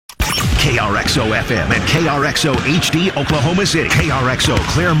KRXO-FM and KRXO HD Oklahoma City. KRXO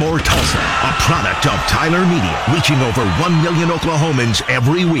Claremore Tulsa, a product of Tyler Media, reaching over 1 million Oklahomans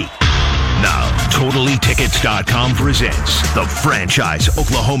every week. Now, TotallyTickets.com presents the Franchise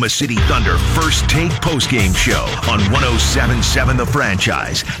Oklahoma City Thunder First Take Postgame Show on 107.7 The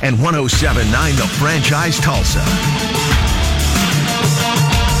Franchise and 107.9 The Franchise Tulsa.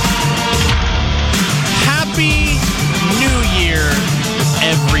 Happy New Year,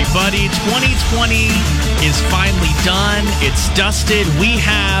 everybody. 2020 is finally done. It's dusted. We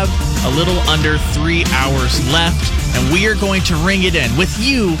have a little under 3 hours left, and we are going to ring it in with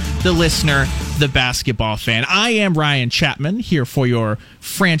you, the listener, the basketball fan. I am Ryan Chapman, here for your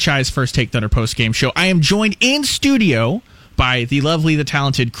Franchise First Take Thunder postgame show. I am joined in studio by the lovely, the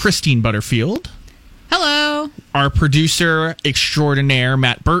talented Christine Butterfield. Hello. Our producer extraordinaire,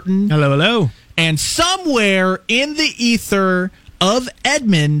 Matt Burton. Hello, hello. And somewhere in the ether of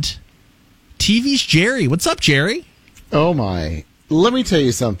Edmond, TV's Jerry. What's up, Jerry? Oh, my. Let me tell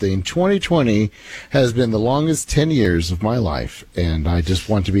you something. 2020 has been the longest 10 years of my life, and I just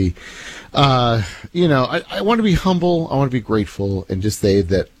want to be, I want to be humble. I want to be grateful and just say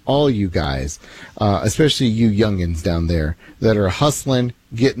that all you guys, especially you youngins down there that are hustling,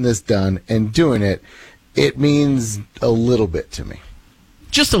 getting this done, and doing it, it means a little bit to me.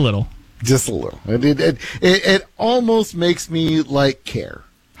 Just a little. Just a little. It almost makes me, care.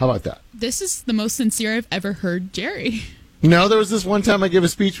 How about that? This is the most sincere I've ever heard Jerry. No, there was this one time I gave a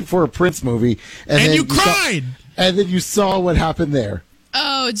speech before a Prince movie. And you cried! And then you saw what happened there.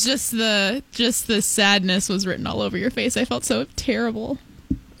 Oh, just the sadness was written all over your face. I felt so terrible.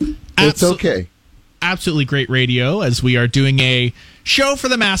 It's okay. Absolutely great radio, as we are doing a show for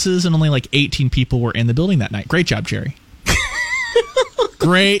the masses, and only 18 people were in the building that night. Great job, Jerry.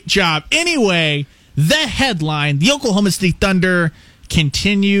 Great job. Anyway, the headline, the Oklahoma City Thunder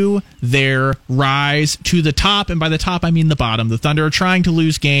continue their rise to the top, and by the top I mean the bottom. The Thunder are trying to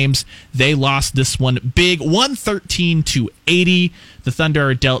lose games. They lost this one big, 113-80. The Thunder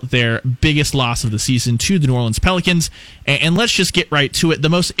are dealt their biggest loss of the season to the New Orleans Pelicans, and let's just get right to it. The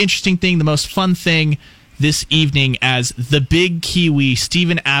most interesting thing, the most fun thing this evening, as the big Kiwi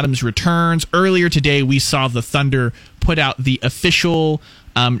Steven Adams returns. Earlier today we saw the Thunder put out the official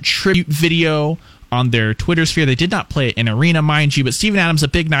tribute video on their Twitter sphere. They did not play it in arena, mind you, but Steven Adams, a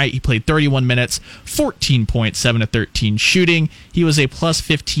big night. He played 31 minutes, 14 points, 7 to 13 shooting. He was a plus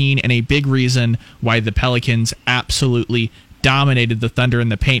 15 and a big reason why the Pelicans absolutely dominated the Thunder in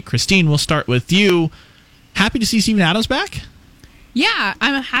the paint. Christine, we'll start with you. Happy to see Steven Adams back? Yeah,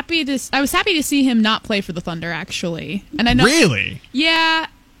 I was happy to see him not play for the Thunder, actually. And I know, really? Yeah,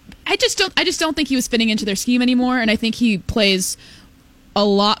 I just don't think he was fitting into their scheme anymore, and I think he plays a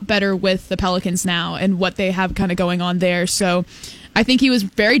lot better with the Pelicans now and what they have kind of going on there. So I think he was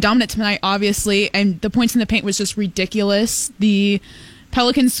very dominant tonight, obviously, and the points in the paint was just ridiculous. The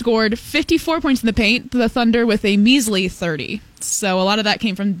Pelicans scored 54 points in the paint, the Thunder with a measly 30. So a lot of that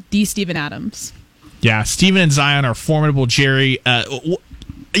came from Steven Adams. Yeah, Steven and Zion are formidable, Jerry.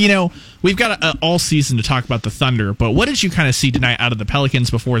 We've got all season to talk about the Thunder, but what did you kind of see tonight out of the Pelicans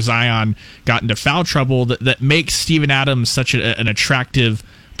before Zion got into foul trouble that makes Steven Adams such an attractive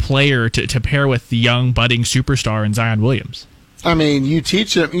player to pair with the young budding superstar in Zion Williams? I mean, you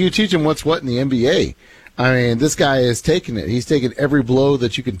teach him what's what in the NBA. I mean, this guy is taking it. He's taking every blow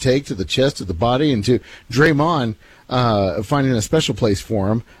that you can take to the chest, to the body, and to Draymond finding a special place for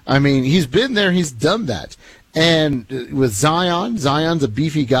him. I mean, he's been there. He's done that. And with Zion's a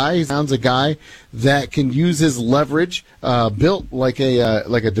beefy guy. Zion's a guy that can use his leverage, built like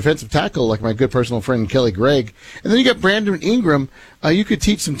a defensive tackle, like my good personal friend Kelly Gregg. And then you got Brandon Ingram. You could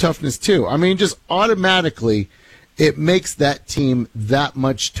teach some toughness too. I mean, just automatically, it makes that team that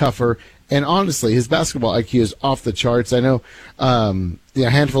much tougher. And honestly, his basketball IQ is off the charts. I know a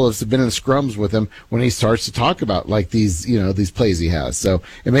handful of us have been in scrums with him when he starts to talk about these plays he has. So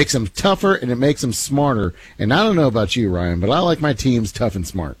it makes him tougher and it makes him smarter. And I don't know about you, Ryan, but I like my teams tough and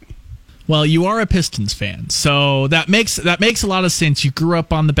smart. Well, you are a Pistons fan, so that makes a lot of sense. You grew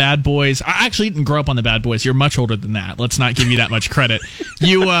up on the Bad Boys. I actually didn't grow up on the Bad Boys. You're much older than that. Let's not give you that much credit.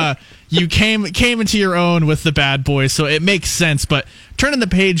 You came into your own with the Bad Boys, so it makes sense. But turning the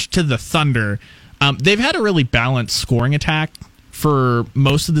page to the Thunder, they've had a really balanced scoring attack for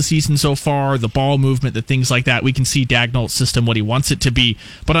most of the season so far. The ball movement, the things like that. We can see Dagnall's system, what he wants it to be.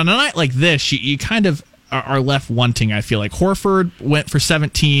 But on a night like this, you kind of are left wanting, I feel like. Horford went for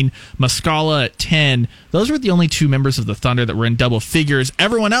 17, Muscala at 10. Those were the only two members of the Thunder that were in double figures.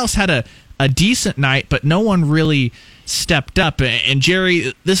 Everyone else had a decent night, but no one really stepped up. And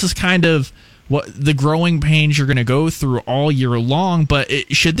Jerry, this is kind of what the growing pains you're going to go through all year long. But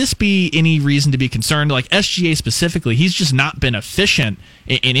should this be any reason to be concerned? Like SGA specifically, he's just not been efficient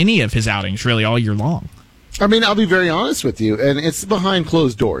in any of his outings really all year long. I mean, I'll be very honest with you, and it's behind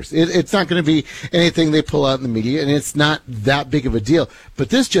closed doors. It's not going to be anything they pull out in the media, and it's not that big of a deal. But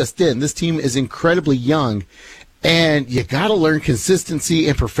this team is incredibly young, and you got to learn consistency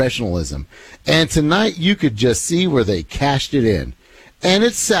and professionalism. And tonight, you could just see where they cashed it in. And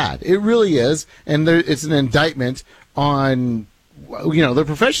it's sad. It really is. And it's an indictment on, their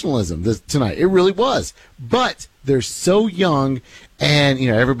professionalism tonight. It really was. But they're so young, and,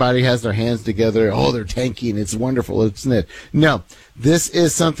 everybody has their hands together. Oh, they're tanking. It's wonderful, isn't it? No, this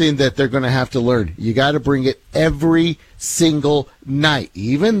is something that they're going to have to learn. You got to bring it every single night.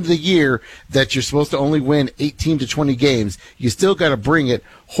 Even the year that you're supposed to only win 18 to 20 games, you still got to bring it.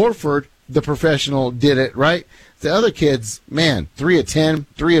 Horford, the professional, did it, right? The other kids, man, 3 of 10,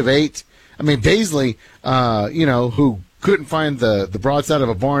 3 of 8. I mean, Baisley, who couldn't find the broadside of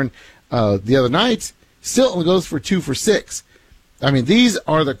a barn the other night, still only goes for 2 for 6. I mean, these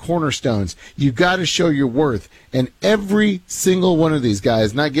are the cornerstones. You got to show your worth. And every single one of these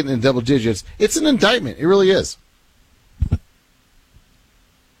guys not getting in double digits, it's an indictment. It really is.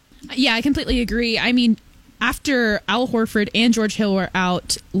 Yeah, I completely agree. I mean, after Al Horford and George Hill were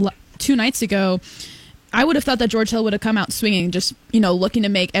out 2 nights ago, I would have thought that George Hill would have come out swinging, just, looking to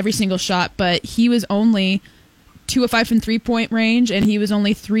make every single shot, but he was only 2 of 5 from 3-point range, and he was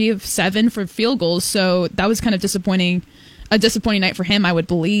only 3 of 7 for field goals, so that was kind of disappointing, a disappointing night for him, I would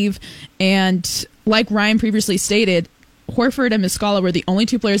believe. And like Ryan previously stated, Horford and Muscala were the only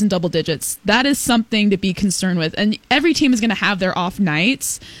 2 players in double digits. That is something to be concerned with, and every team is going to have their off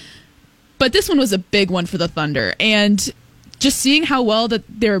nights, but this one was a big one for the Thunder, and just seeing how well that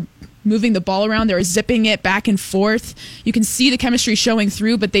they're moving the ball around, they're zipping it back and forth. You can see the chemistry showing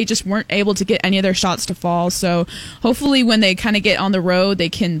through, but they just weren't able to get any of their shots to fall. So hopefully when they kind of get on the road, they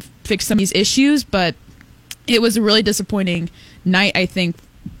can fix some of these issues. But it was a really disappointing night, I think,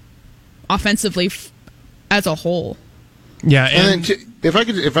 offensively as a whole. Yeah, and then if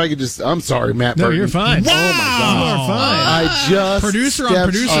I could just, I'm sorry, Matt. No, Burton. you're fine. Wow. Oh my God, you are fine. I just Producer on stepped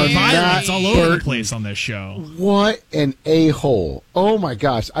producer on violence all over Burton. the place on this show. What an a-hole. Oh, my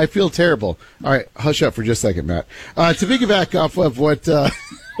gosh. I feel terrible. All right, hush up for just a second, Matt. To piggyback off of what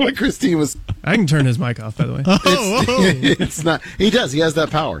Christine was... I can turn his mic off, by the way. It's not... He does. He has that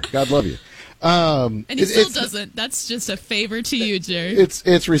power. God love you. And he still doesn't. That's just a favor to you, Jerry.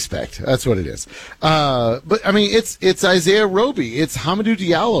 It's respect. That's what it is. But I mean, it's Isaiah Roby. It's Hamidou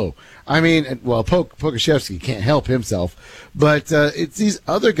Diallo. I mean, well, Pokashevsky can't help himself, but it's these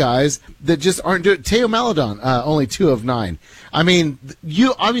other guys that just aren't doing. Teo Maledon, only 2 of 9. I mean,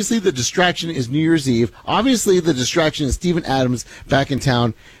 obviously the distraction is New Year's Eve. Obviously the distraction is Steven Adams back in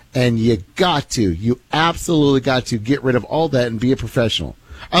town, and you absolutely got to get rid of all that and be a professional.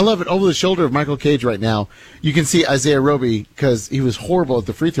 I love it. Over the shoulder of Michael Cage right now, you can see Isaiah Roby, because he was horrible at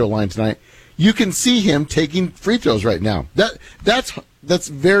the free throw line tonight. You can see him taking free throws right now. That's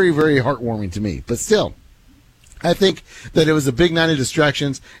very, very heartwarming to me. But still, I think that it was a big night of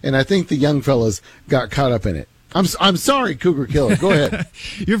distractions, and I think the young fellas got caught up in it. I'm sorry, Cougar Killer. Go ahead.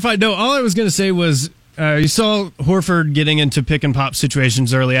 You're fine. No, all I was going to say was you saw Horford getting into pick and pop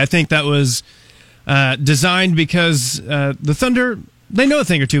situations early. I think that was designed because the Thunder, they know a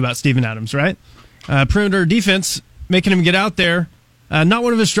thing or two about Steven Adams, right? Perimeter defense, making him get out there, not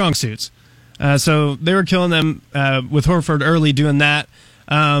one of his strong suits. So they were killing them with Horford early doing that.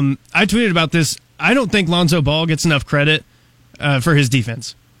 I tweeted about this. I don't think Lonzo Ball gets enough credit for his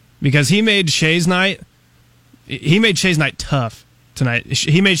defense because he made Shea's night tough tonight.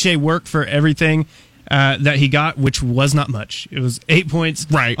 He made Shea work for everything that he got, which was not much. It was 8 points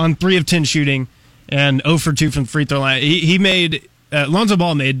on 3 of 10 shooting and 0 for 2 from the free throw line. He made Lonzo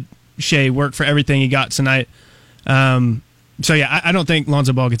Ball made Shea work for everything he got tonight. So yeah, I don't think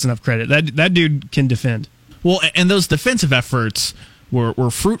Lonzo Ball gets enough credit. That dude can defend. Well, and those defensive efforts were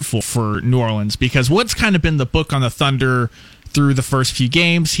fruitful for New Orleans because what's kind of been the book on the Thunder through the first few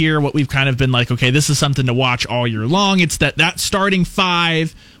games here, what we've kind of been like, okay, this is something to watch all year long. It's that starting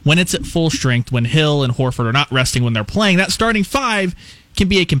 5, when it's at full strength, when Hill and Horford are not resting when they're playing, that starting 5 can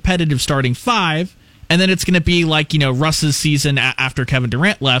be a competitive starting 5. And then it's going to be like, Russ's season after Kevin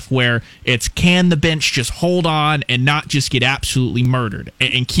Durant left, where it's can the bench just hold on and not just get absolutely murdered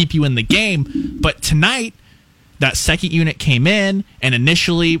and keep you in the game. But tonight, that second unit came in, and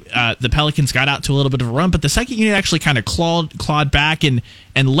initially the Pelicans got out to a little bit of a run, but the second unit actually kind of clawed back and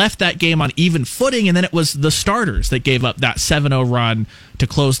left that game on even footing, and then it was the starters that gave up that 7-0 run to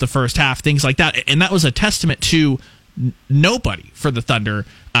close the first half, things like that. And that was a testament to nobody for the Thunder.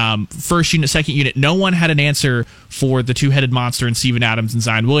 First unit, second unit, no one had an answer for the two-headed monster in Steven Adams and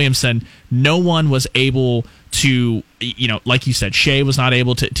Zion Williamson. No one was able to, like you said, Shea was not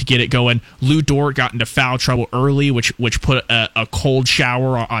able to get it going. Lou Dort got into foul trouble early, which put a cold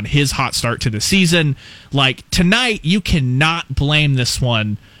shower on his hot start to the season. Like, tonight, you cannot blame this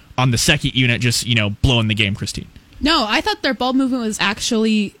one on the second unit just, blowing the game, Christine. No, I thought their ball movement was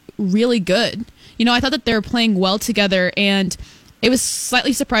actually really good. I thought that they were playing well together, and it was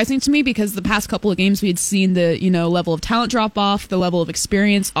slightly surprising to me because the past couple of games we had seen the, level of talent drop off, the level of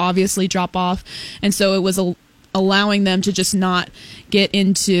experience obviously drop off, and so it was allowing them to just not get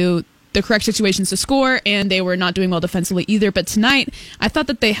into the correct situations to score, and they were not doing well defensively either. But tonight, I thought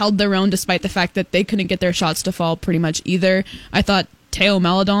that they held their own despite the fact that they couldn't get their shots to fall pretty much either. I thought Teo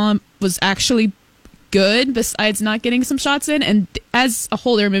Maledon was actually good besides not getting some shots in, and as a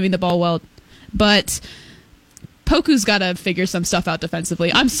whole, they were moving the ball well. But Poku's got to figure some stuff out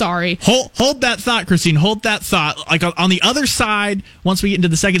defensively. I'm sorry. Hold that thought, Christine. Hold that thought. Like, on the other side, once we get into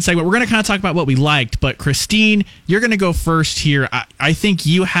the second segment, we're going to kind of talk about what we liked. But, Christine, you're going to go first here. I think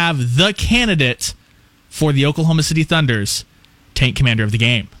you have the candidate for the Oklahoma City Thunder's tank commander of the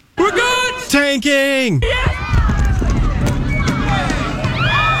game. We're good! Tanking! Yeah.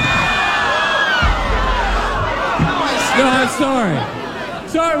 No, I'm sorry.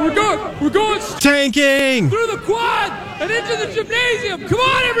 Sorry, we're going tanking through the quad and into the gymnasium. Come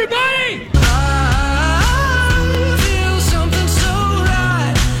on, everybody! I feel something so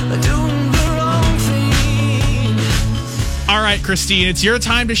right, doing the wrong thing. All right, Christine, it's your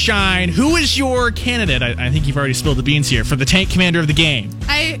time to shine. Who is your candidate? I think you've already spilled the beans here for the tank commander of the game.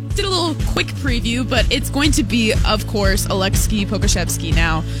 I did a little quick preview, but it's going to be, of course, Oleksiy Pokusevski.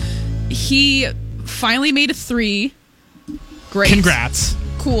 Now, he finally made a 3. Great. Congrats.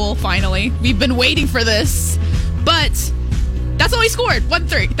 Cool, finally. We've been waiting for this. But that's all he scored.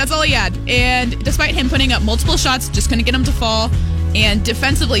 1-3. That's all he had. And despite him putting up multiple shots, just couldn't get him to fall. And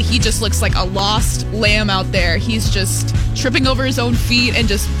defensively, he just looks like a lost lamb out there. He's just tripping over his own feet and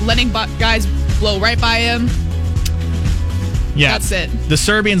just letting guys blow right by him. Yeah. That's it. The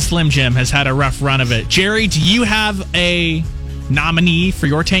Serbian Slim Jim has had a rough run of it. Jerry, do you have a nominee for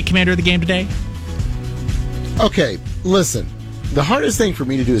your tank commander of the game today? Okay, listen. The hardest thing for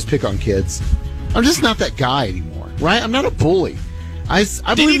me to do is pick on kids. I'm just not that guy anymore, right? I'm not a bully. I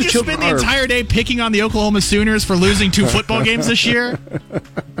Did believe you the just children spend the entire day picking on the Oklahoma Sooners for losing 2 football games this year?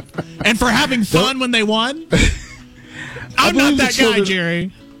 And for having fun when they won? I'm not that guy,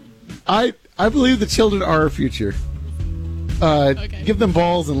 Jerry. I believe the children are our future. Okay. Give them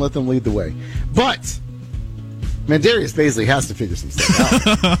balls and let them lead the way. But, man, Darius Baisley has to figure some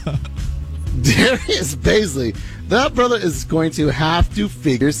stuff out. Darius Baisley, that brother is going to have to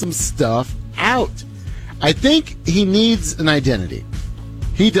figure some stuff out. I think he needs an identity.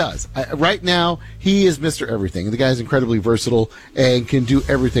 He does. Right now, he is Mr. Everything. The guy's incredibly versatile and can do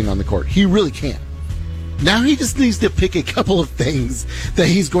everything on the court. He really can. Now he just needs to pick a couple of things that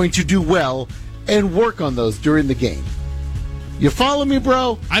he's going to do well and work on those during the game. You follow me,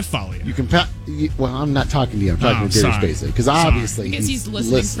 bro? I follow you. You can well, I'm not talking to you. I'm talking to Darius Baisley because obviously Because he's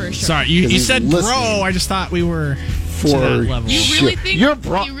listening for sure. Sorry, you said bro. I just thought we were to that level. You really think you're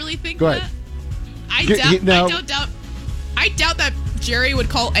bro? You really think Go that? ahead. I doubt that Jerry would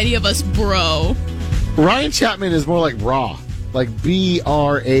call any of us bro. Ryan Chapman is more like brah, like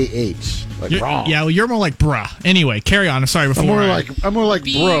BRAH, like brah. Yeah, well, you're more like bruh. Anyway, carry on. I'm sorry. Before I'm more like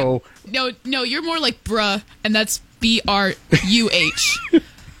bro. No, you're more like bruh, and that's BRUH.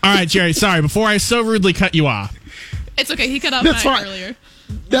 All right, Jerry. Sorry. Before I so rudely cut you off. It's okay. He cut off That's mine fine. earlier.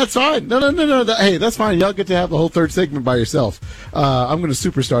 That's fine. No. Hey, that's fine. Y'all get to have the whole third segment by yourself. I'm going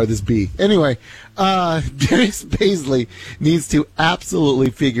to superstar this B. Anyway, Darius Baisley needs to absolutely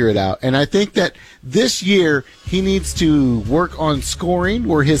figure it out. And I think that this year he needs to work on scoring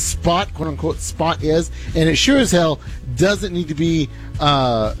where his spot, quote unquote, spot is. And it sure as hell doesn't need to be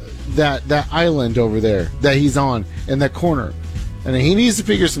that island over there that he's on in that corner. And he needs to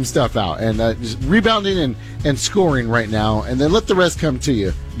figure some stuff out. And just rebounding and scoring right now. And then let the rest come to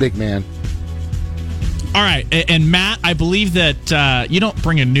you, big man. All right. And Matt, I believe that you don't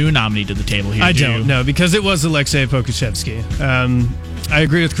bring a new nominee to the table here, I do don't, you? no, because it was Oleksiy Pokusevski. I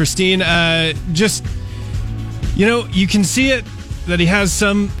agree with Christine. Just, you can see it that he has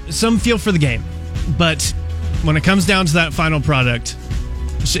some feel for the game. But when it comes down to that final product,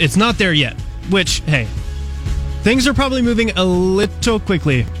 it's not there yet. Which, hey, things are probably moving a little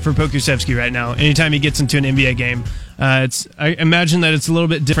quickly for Pokusevski right now. Anytime he gets into an NBA game, I imagine that it's a little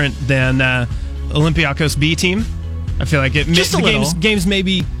bit different than Olympiacos B team. I feel like Just a little. games may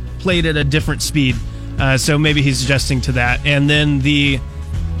be played at a different speed. So maybe he's adjusting to that. And then the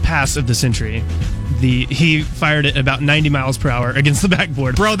pass of the century. He fired it about 90 miles per hour against the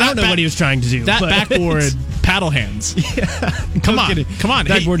backboard. Bro, I don't know what he was trying to do. That but backboard paddle hands. Yeah, Come on.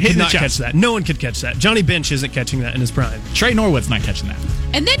 Backboard Hit could the not chest. catch that. No one could catch that. Johnny Bench isn't catching that in his prime. Trey Norwood's not catching that.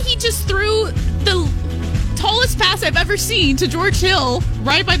 And then he just threw the tallest pass I've ever seen to George Hill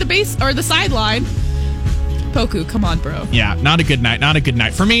right by the base or the sideline. Poku, come on, bro. Yeah, not a good night. Not a good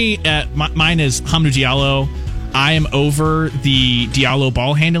night. For me, mine is Hamdou Diallo. I am over the Diallo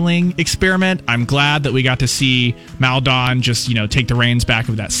ball handling experiment. I'm glad that we got to see Maldon just, take the reins back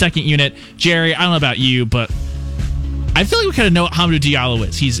of that second unit. Jerry, I don't know about you, but I feel like we kind of know what Hamdou Diallo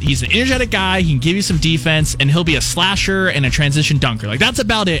is. He's an energetic guy. He can give you some defense, and he'll be a slasher and a transition dunker. Like, that's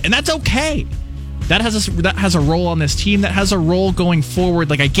about it, and that's okay. That has a role on this team. That has a role going forward.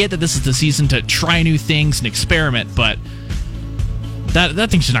 Like, I get that this is the season to try new things and experiment, but that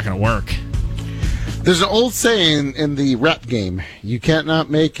thing's just not going to work. There's an old saying in the rap game: you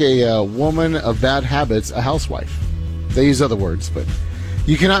cannot make a woman of bad habits a housewife. They use other words, but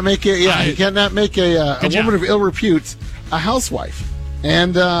you cannot make a you cannot make a woman of ill repute a housewife.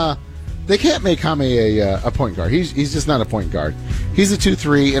 And they can't make Jaime a point guard. He's just not a point guard. He's a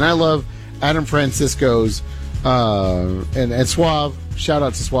 2-3, and I love Adam Francisco's and Suave. Shout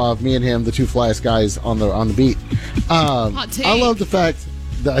out to Suave. Me and him, the two flyest guys on the beat. Hot take. I love the fact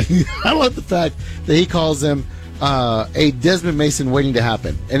that he calls him a Desmond Mason waiting to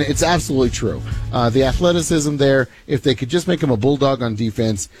happen, and it's absolutely true. The athleticism there, if they could just make him a bulldog on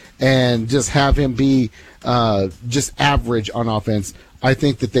defense and just have him be just average on offense, I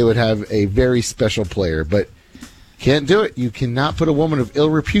think that they would have a very special player. But can't do it. You cannot put a woman of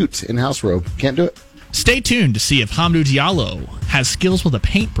ill repute in house robe. Can't do it. Stay tuned to see if Hamdou Diallo has skills with a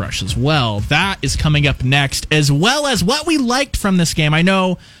paintbrush as well. That is coming up next, as well as what we liked from this game. I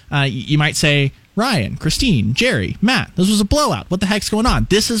know you might say, Ryan, Christine, Jerry, Matt, this was a blowout. What the heck's going on?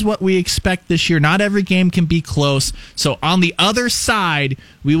 This is what we expect this year. Not every game can be close. So on the other side,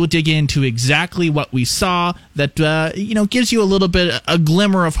 we will dig into exactly what we saw that gives you a little bit, a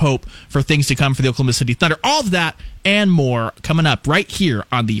glimmer of hope for things to come for the Oklahoma City Thunder. All of that and more coming up right here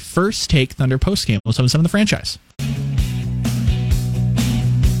on the First Take Thunder postgame. 107.7 The Franchise.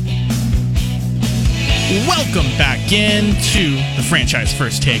 Welcome back into the Franchise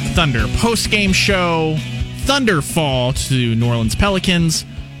First Take Thunder postgame show. Thunder fall to New Orleans Pelicans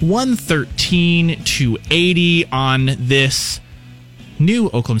 113-80 on this new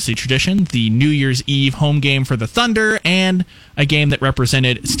Oklahoma City tradition, the New Year's Eve home game for the Thunder, and a game that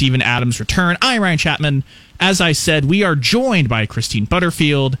represented Steven Adams' return. I'm Ryan Chapman. As I said, we are joined by Christine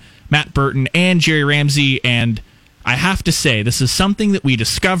Butterfield, Matt Burton, and Jerry Ramsey, and I have to say, this is something that we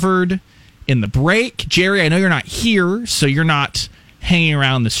discovered in the break. Jerry, I know you're not here, so you're not hanging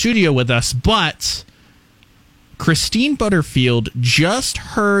around the studio with us, but Christine Butterfield just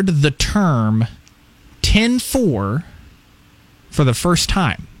heard the term 10-4 for the first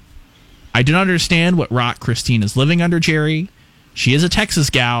time. I do not understand what rock Christine is living under, Jerry. She is a Texas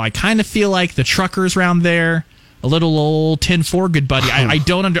gal. I kind of feel like the truckers around there, a little old 10-4 good buddy. I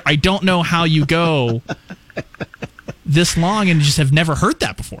don't know how you go this long and just have never heard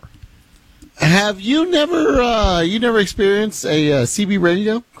that before. Have you never experienced a CB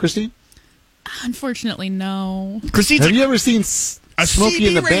radio, Christine? Unfortunately, no. Christine's Have you ever seen a Smokey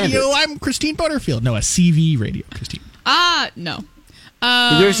and the CB radio? Bandit? I'm Christine Butterfield. No, a CV radio, Christine. No.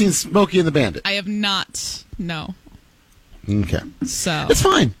 Have you ever seen Smokey and the Bandit? I have not. No. Okay. So it's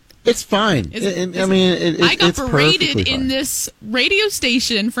fine. It's fine. I got it's berated in fine. this radio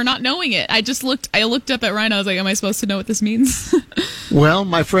station for not knowing it. I looked up at Ryan. I was like, am I supposed to know what this means? Well,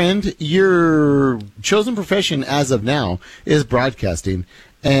 my friend, your chosen profession as of now is broadcasting,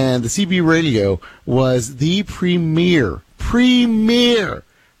 and the CB radio was the premier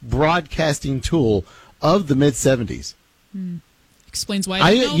broadcasting tool of the mid-'70s. Explains why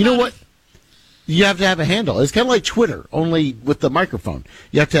I didn't know you know about what? it. You have to have a handle. It's kind of like Twitter, only with the microphone.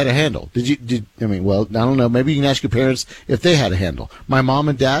 You have to have a handle. Well, I don't know. Maybe you can ask your parents if they had a handle. My mom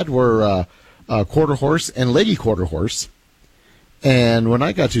and dad were quarter horse and lady quarter horse. And when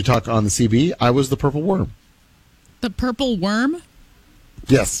I got to talk on the CB, I was the purple worm. The purple worm?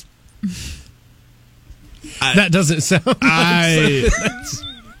 Yes. That doesn't sound I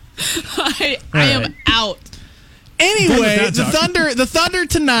am out. Anyway, the Thunder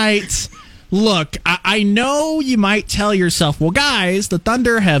tonight. Look, I know you might tell yourself, well, guys, the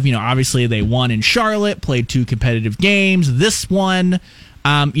Thunder have, obviously they won in Charlotte, played 2 competitive games. This one,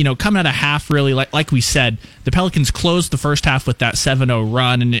 coming out of half, really, like we said, the Pelicans closed the first half with that 7-0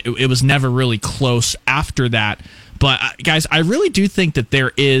 run, and it was never really close after that. But, guys, I really do think that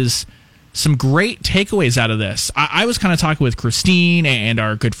there is some great takeaways out of this. I was kind of talking with Christine and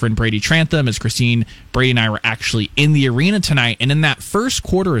our good friend Brady Trantham as Christine, Brady, and I were actually in the arena tonight. And in that first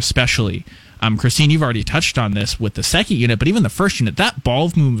quarter especially, Christine, you've already touched on this with the second unit, but even the first unit, that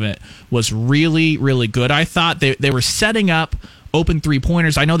ball movement was really, really good. I thought they were setting up open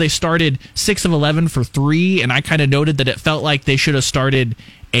three-pointers. I know they started 6 of 11 for 3, and I kind of noted that it felt like they should have started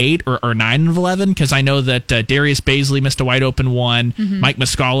 8 or 9 of 11, because I know that Darius Baisley missed a wide-open one. Mm-hmm. Mike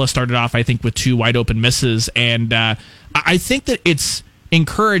Muscala started off, I think, with 2 wide-open misses. And I think that it's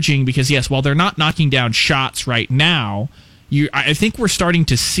encouraging because, yes, while they're not knocking down shots right now, I think we're starting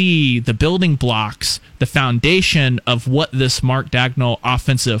to see the building blocks, the foundation of what this Mark Daigneault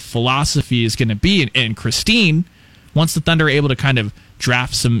offensive philosophy is going to be. And Christine, once the Thunder are able to kind of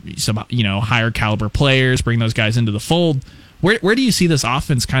draft some higher caliber players, bring those guys into the fold, where do you see this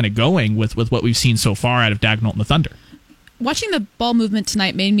offense kind of going with what we've seen so far out of Daigneault and the Thunder? Watching the ball movement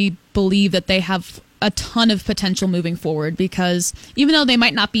tonight made me believe that they have a ton of potential moving forward, because even though they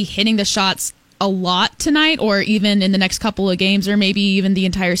might not be hitting the shots a lot tonight or even in the next couple of games or maybe even the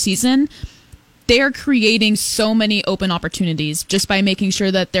entire season, they are creating so many open opportunities just by making sure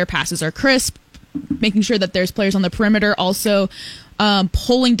that their passes are crisp, making sure that there's players on the perimeter also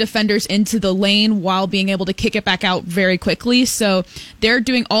pulling defenders into the lane while being able to kick it back out very quickly. So they're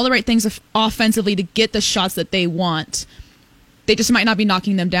doing all the right things offensively to get the shots that they want. They just might not be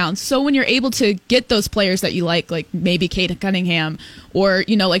knocking them down. So when you're able to get those players that you like maybe Cade Cunningham or,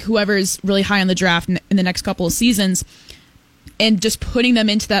 like whoever's really high on the draft in the next couple of seasons, and just putting them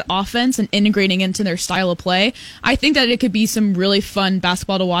into that offense and integrating into their style of play, I think that it could be some really fun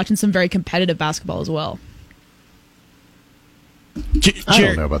basketball to watch and some very competitive basketball as well. I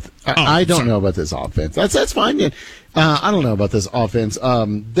don't know about I don't know about this offense. That's fine. Yeah. I don't know about this offense.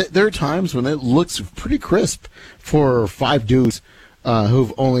 There are times when it looks pretty crisp for 5 dudes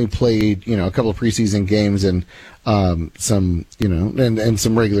who've only played a couple of preseason games and some and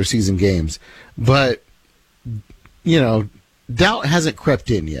some regular season games, but doubt hasn't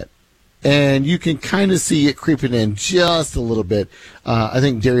crept in yet. And you can kind of see it creeping in just a little bit. I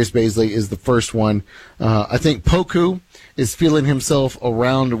think Darius Baisley is the first one. I think Poku is feeling himself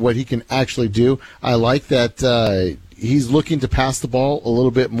around what he can actually do. I like that he's looking to pass the ball a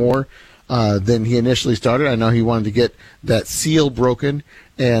little bit more than he initially started. I know he wanted to get that seal broken,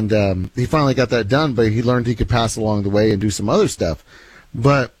 and he finally got that done, but he learned he could pass along the way and do some other stuff.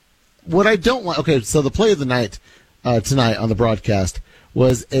 But what I don't like, okay, so the play of the night tonight on the broadcast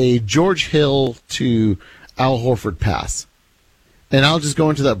was a George Hill to Al Horford pass. And I'll just go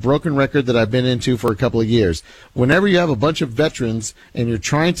into that broken record that I've been into for a couple of years. Whenever you have a bunch of veterans and you're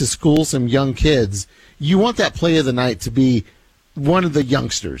trying to school some young kids, you want that play of the night to be one of the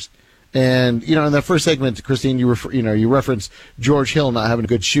youngsters. And, in that first segment, Christine, you referenced George Hill not having a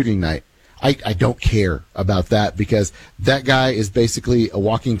good shooting night. I don't care about that because that guy is basically a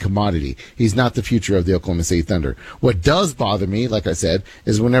walking commodity. He's not the future of the Oklahoma City Thunder. What does bother me, like I said,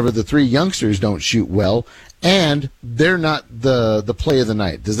 is whenever the 3 youngsters don't shoot well and they're not the play of the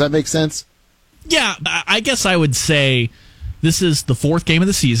night. Does that make sense? Yeah, I guess I would say this is the 4th game of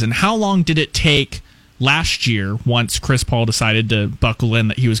the season. How long did it take last year once Chris Paul decided to buckle in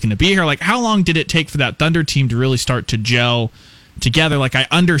that he was going to be here? Like, how long did it take for that Thunder team to really start to gel together? Like, I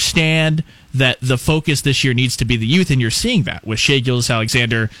understand that the focus this year needs to be the youth, and you're seeing that with Shai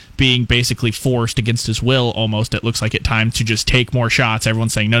Gilgeous-Alexander being basically forced against his will almost, it looks like, at times, to just take more shots.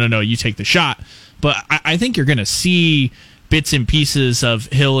 Everyone's saying, no, you take the shot. But I think you're going to see bits and pieces of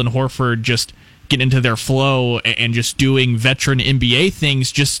Hill and Horford just get into their flow and just doing veteran NBA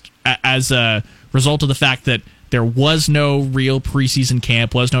things just as a result of the fact that there was no real preseason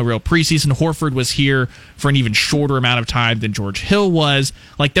camp, was no real preseason. Horford was here for an even shorter amount of time than George Hill was.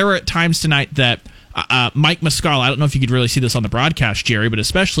 Like, there were at times tonight that Mike Muscala, I don't know if you could really see this on the broadcast, Jerry, but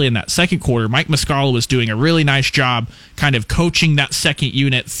especially in that second quarter, Mike Muscala was doing a really nice job kind of coaching that second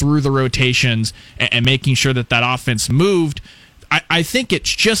unit through the rotations and making sure that offense moved. I think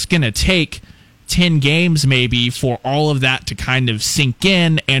it's just going to take 10 games maybe for all of that to kind of sink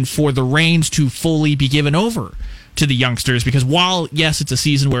in and for the reins to fully be given over to the youngsters, because while, yes, it's a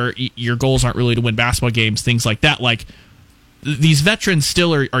season where your goals aren't really to win basketball games, things like that, like, these veterans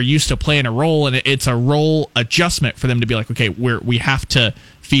still are used to playing a role, and it's a role adjustment for them to be like, okay, we have to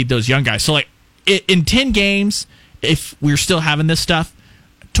feed those young guys. So, like, in 10 games, if we're still having this stuff,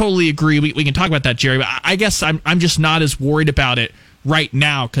 totally agree. We can talk about that, Jerry, but I guess I'm just not as worried about it right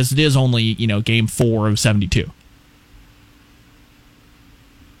now because it is only, game 4 of 72.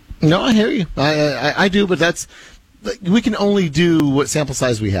 No, I hear you. I do, but we can only do what sample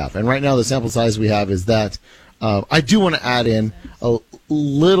size we have. And right now the sample size we have is that I do want to add in a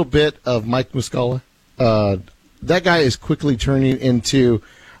little bit of Mike Muscala. That guy is quickly turning into,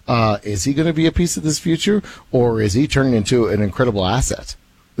 is he going to be a piece of this future, or is he turning into an incredible asset?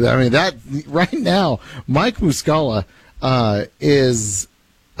 I mean, that right now, Mike Muscala is,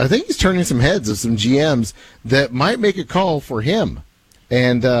 I think he's turning some heads of some GMs that might make a call for him.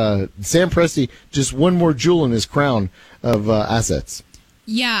 And Sam Presti, just one more jewel in his crown of assets.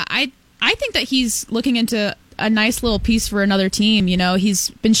 Yeah, I think that he's looking into a nice little piece for another team. You know,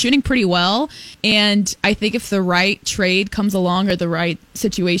 he's been shooting pretty well, and I think if the right trade comes along or the right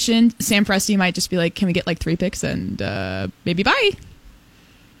situation, Sam Presti might just be like, can we get like 3 picks and maybe bye?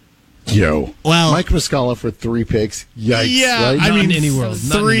 Yo. Well, Mike Muscala for 3 picks. Yikes. Yeah, right? I mean, Not in any world.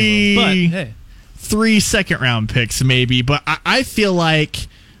 Not in three, any world. But, hey. 3 second-round picks maybe, but I feel like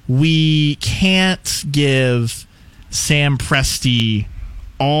we can't give Sam Presti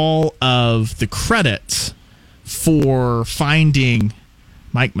all of the credit for finding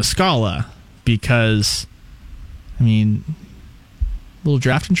Mike Muscala because, I mean, little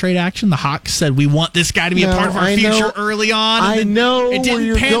draft and trade action. The Hawks said we want this guy to be a part of our future early on. I know it didn't where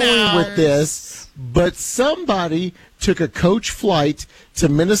you're pan going out. with this, but somebody took a coach flight to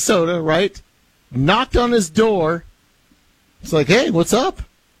Minnesota, right? Knocked on his door. It's like, hey, what's up?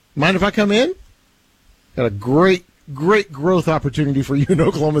 Mind if I come in? Got a great growth opportunity for you in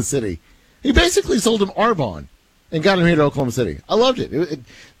Oklahoma City. He basically sold him Arbonne and got him here to Oklahoma City. I loved it.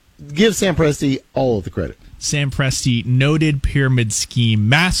 Give Sam Presti all of the credit. Sam Presti, noted pyramid scheme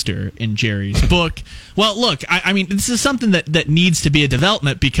master in Jerry's book. Well, look, I mean, this is something that needs to be a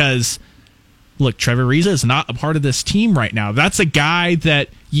development because, look, Trevor Ariza is not a part of this team right now. That's a guy that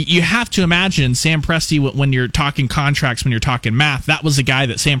you have to imagine Sam Presti, when you're talking contracts, when you're talking math, that was a guy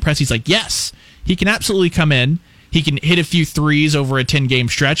that Sam Presti's like, yes, he can absolutely come in. He can hit a few threes over a 10-game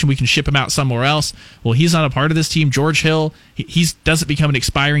stretch, and we can ship him out somewhere else. Well, he's not a part of this team. George Hill, he doesn't become an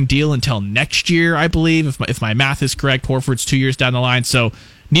expiring deal until next year, I believe, if my math is correct. Horford's 2 years down the line. So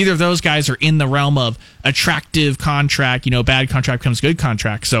neither of those guys are in the realm of attractive contract, bad contract becomes good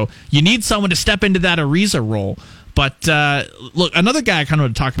contract. So you need someone to step into that Ariza role. But look, another guy I kind of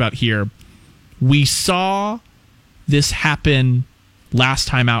want to talk about here, we saw this happen last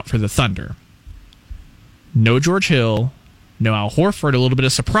time out for the Thunder. No George Hill, no Al Horford. A little bit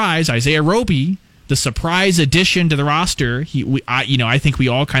of surprise. Isaiah Roby, the surprise addition to the roster. I think we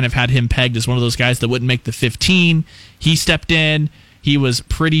all kind of had him pegged as one of those guys that wouldn't make the 15. He stepped in. He was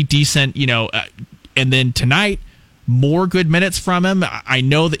pretty decent, and then tonight, more good minutes from him. I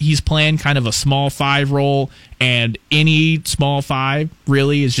know that he's playing kind of a small 5 role, and any small 5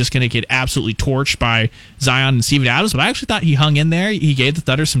 really is just going to get absolutely torched by Zion and Steven Adams. But I actually thought he hung in there. He gave the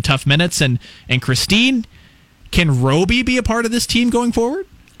Thunder some tough minutes. And Christine, can Roby be a part of this team going forward?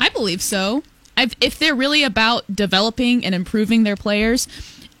 I believe so. If they're really about developing and improving their players,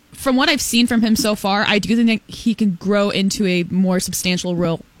 from what I've seen from him so far, I do think he can grow into a more substantial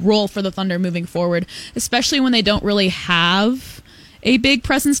role for the Thunder moving forward, especially when they don't really have a big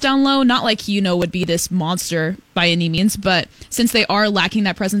presence down low. Not like would be this monster by any means, but since they are lacking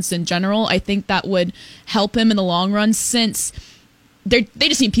that presence in general, I think that would help him in the long run since they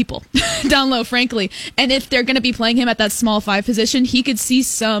just need people down low, frankly. And if they're going to be playing him at that small 5 position, he could see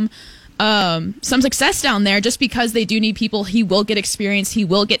some success down there just because they do need people. He will get experience. He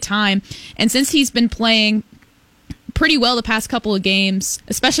will get time. And since he's been playing pretty well the past couple of games,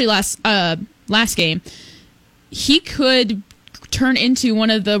 especially last game, he could turn into one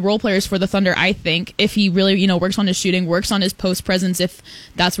of the role players for the Thunder, I think, if he really, works on his shooting, works on his post presence if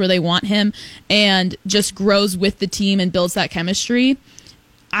that's where they want him, and just grows with the team and builds that chemistry.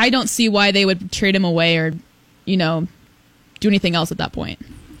 I don't see why they would trade him away or, do anything else at that point.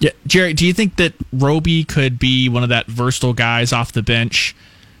 Yeah, Jerry, do you think that Roby could be one of that versatile guys off the bench,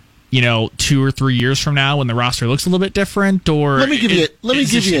 2 or 3 years from now when the roster looks a little bit different? Or let me give you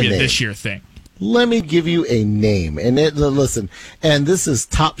a name. This year thing. Let me give you a name, and listen. And this is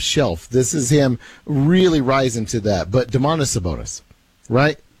top shelf. This is him really rising to that. But Domantas Sabonis,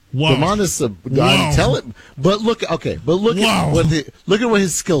 right? Whoa. I'm telling. But look at what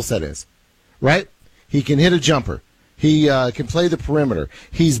his skill set is, right? He can hit a jumper. He can play the perimeter.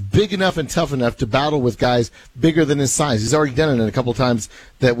 He's big enough and tough enough to battle with guys bigger than his size. He's already done it a couple times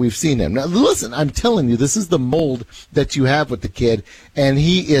that we've seen him. Now, listen, I'm telling you, this is the mold that you have with the kid, and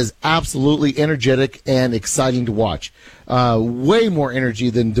he is absolutely energetic and exciting to watch. Way more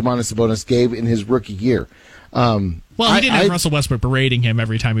energy than Domantas Sabonis gave in his rookie year. Well, he didn't have Russell Westbrook berating him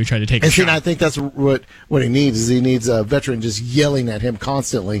every time he tried to take a shot. I think that's what he needs. Is he needs a veteran just yelling at him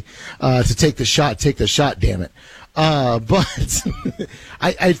constantly to take the shot, damn it. But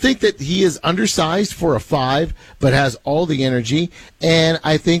I think that he is undersized for a 5, but has all the energy. And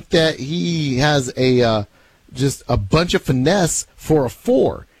I think that he has just a bunch of finesse for a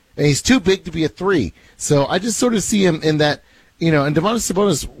 4. And he's too big to be a 3. So I just sort of see him in that, and Domantas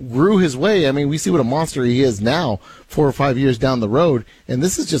Sabonis grew his way. I mean, we see what a monster he is now 4 or 5 years down the road. And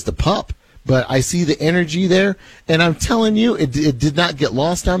this is just a pup. But I see the energy there, and I'm telling you, it did not get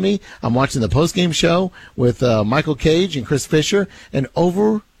lost on me. I'm watching the postgame show with Michael Cage and Chris Fisher, and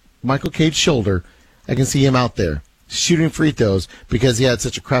over Michael Cage's shoulder, I can see him out there shooting free throws because he had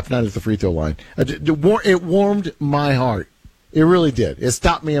such a crap night at the free throw line. It warmed my heart. It really did. It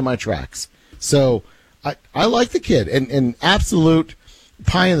stopped me in my tracks. So I like the kid, and absolute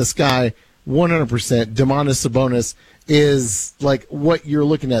pie in the sky, 100%. Domantas Sabonis is like what you're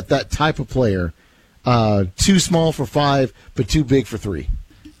looking at, that type of player. Too small for 5, but too big for 3.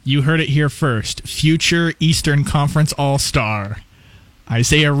 You heard it here first. Future Eastern Conference All-Star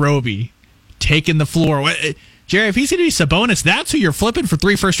Isaiah Roby taking the floor. Jerry, if he's going to be Sabonis, that's who you're flipping for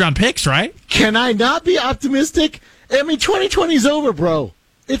 3 first-round picks, right? Can I not be optimistic? I mean, 2020's over, bro.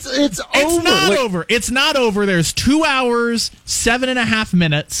 It's over. It's not over. It's not over. There's 2 hours, 7.5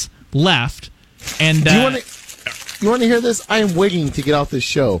 minutes left. And you want to hear this? I am waiting to get off this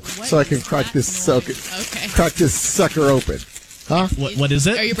show so I can crack this sucker open. Huh? What is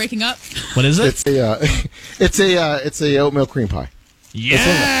it? Are you breaking up? What is it? It's a oatmeal cream pie.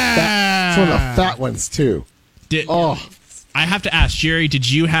 Yeah. It's one of the fat ones too. I have to ask, Jerry, did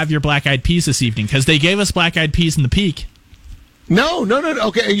you have your black-eyed peas this evening? Because they gave us black-eyed peas in the peak. No.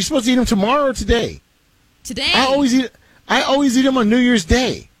 Okay, are you supposed to eat them tomorrow or today? Today. I always eat them on New Year's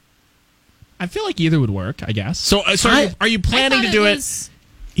Day. I feel like either would work, I guess. So are you planning to do it?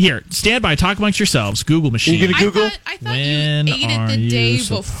 Here, stand by. Talk amongst yourselves. Google machine. You gonna Google? I thought you ate it the day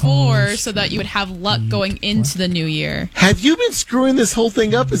before so that you would have luck going into the new year. Have you been screwing this whole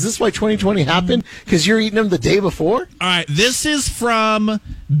thing up? Is this why 2020 happened? Because you're eating them the day before? All right, this is from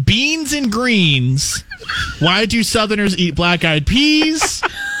Beans and Greens. Why do Southerners eat black-eyed peas?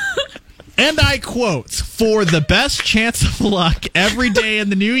 And I quote, for the best chance of luck every day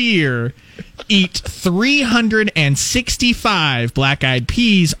in the new year, eat 365 black-eyed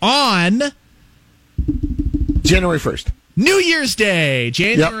peas on January 1st. New Year's Day,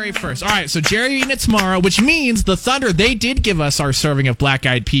 January 1st. All right, so Jerry eating it tomorrow, which means the Thunder, they did give us our serving of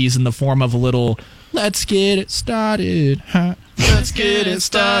black-eyed peas in the form of a little, let's get it started, huh? Let's get it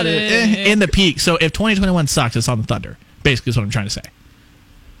started. In the peak. So if 2021 sucks, it's on the Thunder. Basically is what I'm trying to say.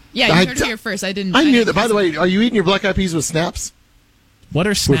 Yeah, you heard it here first. I didn't. I knew that. By the way, are you eating your black-eyed peas with snaps? What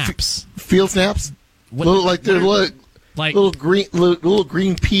are snaps? Field snaps? Little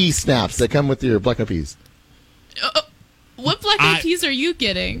green pea snaps that come with your black-eyed peas. What black-eyed peas are you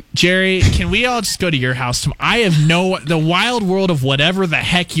getting? Jerry, can we all just go to your house tomorrow? I have the wild world of whatever the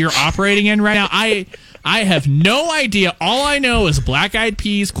heck you're operating in right now. I have no idea. All I know is black-eyed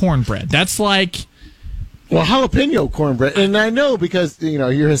peas, cornbread. That's like... Well, jalapeno cornbread. And I know because,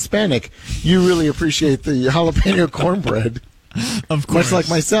 you're Hispanic, you really appreciate the jalapeno cornbread. Of course. Much like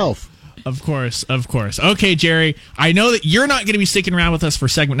myself. Of course. Okay, Jerry, I know that you're not going to be sticking around with us for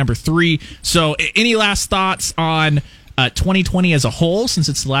segment number 3. So any last thoughts on 2020 as a whole, since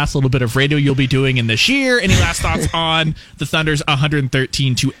it's the last little bit of radio you'll be doing in this year? Any last thoughts on the Thunder's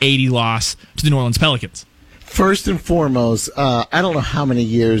 113-80 loss to the New Orleans Pelicans? First and foremost, I don't know how many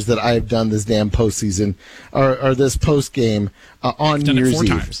years that I've done this damn postseason or this post game on New Year's Eve.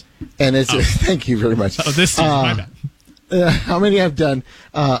 Times. And it's thank you very much. Oh, this season, my bad. How many I've done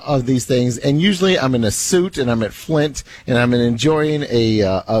of these things, and usually I'm in a suit and I'm at Flint and I'm enjoying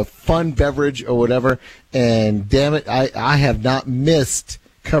a fun beverage or whatever. And damn it, I have not missed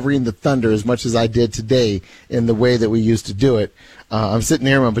covering the Thunder as much as I did today in the way that we used to do it. I'm sitting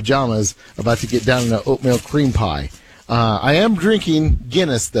there in my pajamas about to get down in an oatmeal cream pie. I am drinking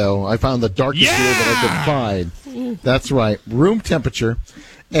Guinness, though. I found the darkest beer that I could find. That's right. Room temperature.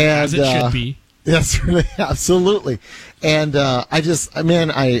 And, as it should be. Yes, absolutely. And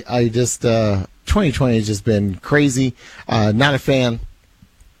 2020 has just been crazy. Not a fan.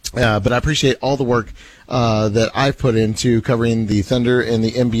 But I appreciate all the work that I've put into covering the Thunder and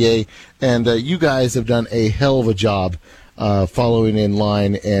the NBA. And you guys have done a hell of a job following in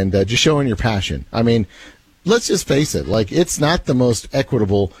line and just showing your passion. I mean, let's just face it. Like, it's not the most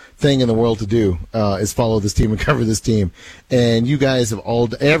equitable thing in the world to do is follow this team and cover this team. And you guys have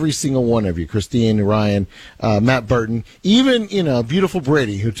every single one of you, Christine, Ryan, Matt Burton, even, beautiful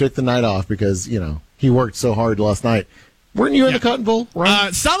Brady, who took the night off because, he worked so hard last night. Weren't you in the Cotton Bowl,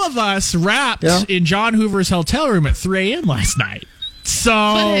 Ryan? Some of us wrapped in John Hoover's hotel room at 3 a.m. last night.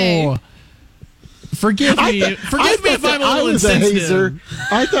 So, Forgive me if I'm a little insensitive.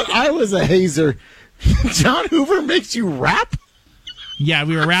 I thought I was a hazer. John Hoover makes you rap? Yeah,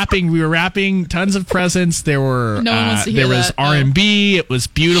 we were rapping tons of presents. There were No one wants to hear there was that, R&B. It was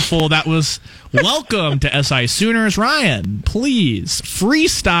beautiful. That was welcome to SI Sooners. Ryan, please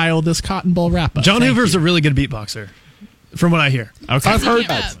freestyle this Cotton Bowl wrap up. John Hoover's a really good beatboxer, from what I hear. Okay. I've heard Yeah.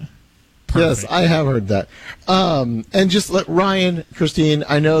 that. Yes, I have heard that. And just let Ryan, Christine,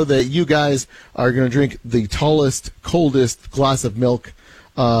 I know that you guys are going to drink the tallest, coldest glass of milk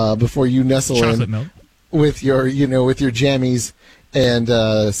before you nestle Chocolate in milk. with your jammies and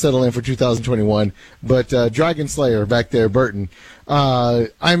settle in for 2021. But Dragon Slayer back there, Burton.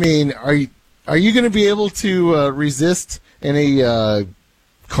 I mean, are you going to be able to resist any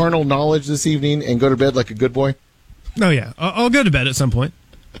carnal knowledge this evening and go to bed like a good boy? Oh, yeah. I'll go to bed at some point.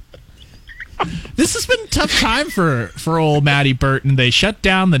 This has been a tough time for old Matty Burton. They shut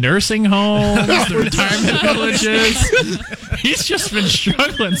down the nursing homes, the retirement villages. He's just been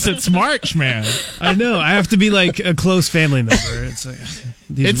struggling since March, man. I know. I have to be like a close family member. It's like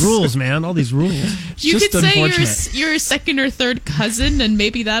these rules, man. All these rules. You just could say unfortunate. you're a second or third cousin, and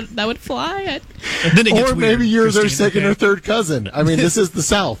maybe that would fly. Then it gets Or weird, maybe you're their Christine, second okay? or third cousin. I mean, this is the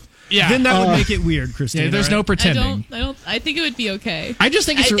South. Yeah, Then that would make it weird, Christine. yeah, there's all no right? pretending. I think it would be okay. I just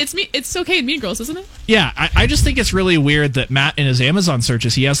think It's okay in Mean Girls, isn't it? Yeah, I just think it's really weird that Matt in his Amazon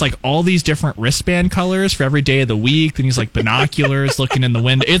searches, he has like all these different wristband colors for every day of the week. Then he's like binoculars looking in the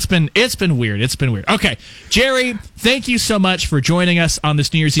window. It's been weird. It's been weird. Okay, Jerry, thank you so much for joining us on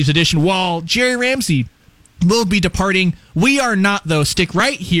this New Year's Eve edition. While Jerry Ramsey will be departing, we are not, though. Stick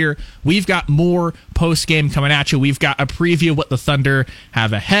right here. We've got more post-game coming at you. We've got a preview of what the Thunder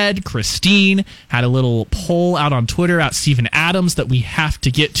have ahead. Christine had a little poll out on Twitter about Steven Adams that we have to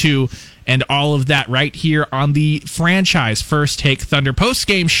get to, and all of that right here on the franchise First Take Thunder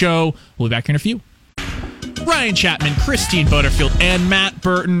post-game show. We'll be back here in a few. Ryan Chapman, Christine Butterfield, and Matt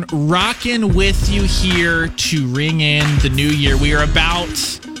Burton rocking with you here to ring in the new year. We are about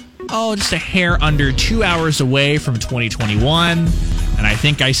just a hair under 2 hours away from 2021. And I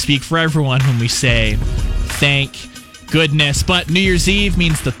think I speak for everyone when we say thank goodness. But New Year's Eve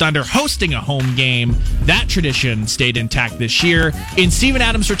means the Thunder hosting a home game. That tradition stayed intact this year. In Steven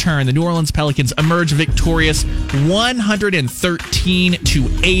Adams' return, the New Orleans Pelicans emerged victorious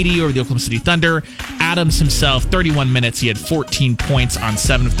 113-80 over the Oklahoma City Thunder. Adams himself, 31 minutes. He had 14 points on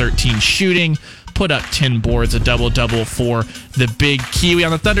 7 of 13 shooting. Put up 10 boards, a double-double for the Big Kiwi.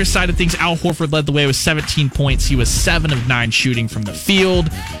 On the Thunder side of things, Al Horford led the way with 17 points. He was 7 of 9 shooting from the field.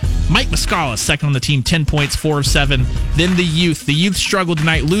 Mike Muscala, second on the team, 10 points, 4 of 7. Then the youth. The youth struggled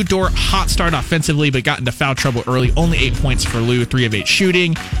tonight. Lou Dort, hot start offensively, but got into foul trouble early. Only 8 points for Lou, 3 of 8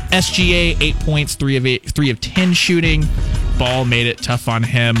 shooting. SGA, 8 points, 3 of 10 shooting. Ball made it tough on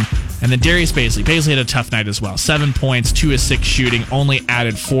him. And then Darius Baisley. Baisley had a tough night as well. 7 points, 2 of 6 shooting, only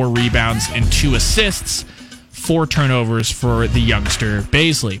added 4 rebounds and 2 assists. 4 turnovers for the youngster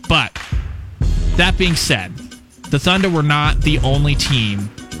Baisley. But that being said, the Thunder were not the only team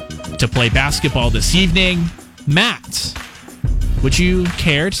to play basketball this evening. Matt, would you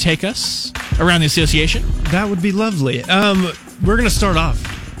care to take us around the association? That would be lovely. We're going to start off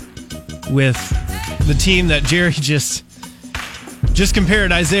with the team that Jerry just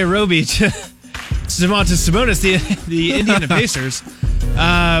compared Isaiah Roby to Domantas Sabonis, the Indiana Pacers.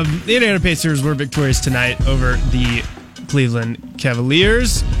 The Indiana Pacers were victorious tonight over the Cleveland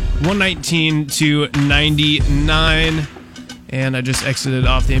Cavaliers, 119-99. And I just exited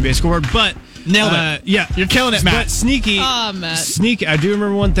off the NBA scoreboard, but Nailed it. Yeah, You're killing it, Matt. But sneaky. Matt. Sneaky. I do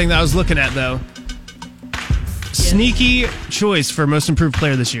remember one thing that I was looking at though. Sneaky choice for most improved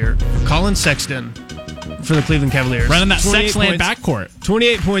player this year, Colin Sexton for the Cleveland Cavaliers. Running that 28 Sexland points, backcourt.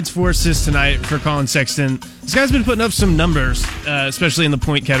 28 points, 4 assists tonight for Colin Sexton. This guy's been putting up some numbers, especially in the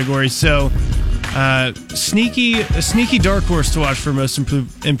point category. So, a sneaky dark horse to watch for most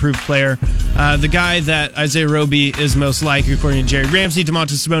improved player. The guy that Isaiah Roby is most like, according to Jerry Ramsey,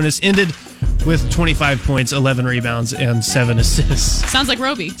 Domantas Sabonis, ended with 25 points, 11 rebounds, and 7 assists. Sounds like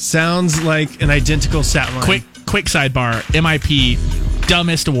Roby. Sounds like an identical stat line. Quick sidebar. MIP,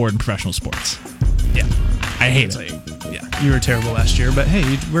 dumbest award in professional sports. Yeah. I hate it. Yeah, you were terrible last year, but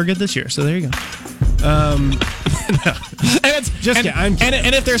hey, we're good this year, so there you go. And it's Just and, kidding, I'm kidding.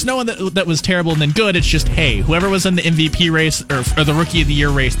 and if there's no one that was terrible and then good, it's just hey, whoever was in the MVP race or the Rookie of the Year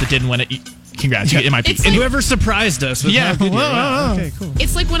race that didn't win it, congrats, you get MIP. It's And like- whoever surprised us with Yeah. how good you were. Whoa. Okay, cool.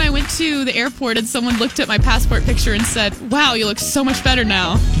 It's like when I went to the airport and someone looked at my passport picture and said, "Wow, you look so much better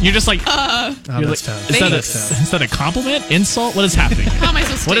now." You're just like, Oh, you're that's like tough. is that, Thanks. is that a compliment? Insult? What is happening? How am I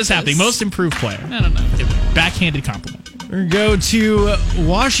supposed to What take is happening? this? Most improved player. I don't know. Backhanded compliment. We're going to go to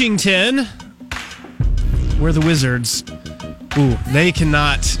Washington. where the Wizards, they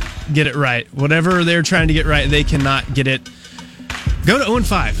cannot get it right. Whatever they're trying to get right, they cannot get it. Go to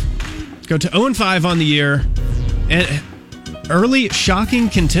 0-5. Go to 0-5 on the year. And early shocking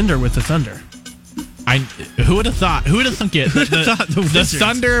contender with the Thunder. Who would have thought? Who would have thunk it? The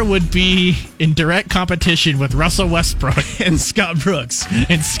Thunder would be in direct competition with Russell Westbrook and Scott Brooks.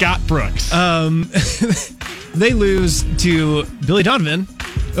 They lose to Billy Donovan,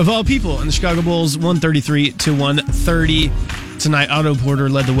 of all people, and the Chicago Bulls 133-130. Tonight, Otto Porter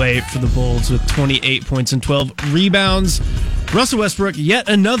led the way for the Bulls with 28 points and 12 rebounds. Russell Westbrook, yet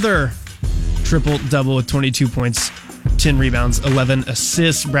another triple-double with 22 points, 10 rebounds, 11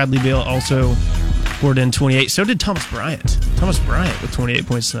 assists. Bradley Beal also poured in 28. So did Thomas Bryant. Thomas Bryant with 28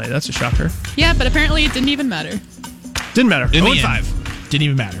 points tonight. That's a shocker. Yeah, but apparently it didn't even matter. Didn't matter. In the 0-5. end, didn't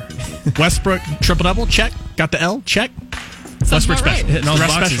even matter. Westbrook, triple-double, check. Got the L, check. Westbrook about right. special. Hitting all the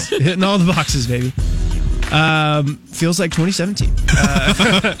Russ boxes. special. Hitting all the boxes, baby. Feels like 2017.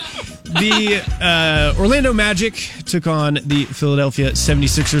 The Orlando Magic took on the Philadelphia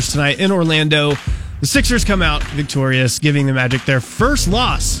 76ers tonight in Orlando. The Sixers come out victorious, giving the Magic their first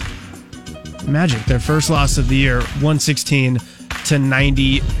loss. Their first loss of the year,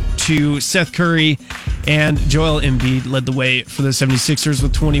 116-92. Seth Curry and Joel Embiid led the way for the 76ers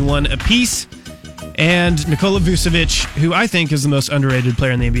with 21 apiece. And Nikola Vucevic, who I think is the most underrated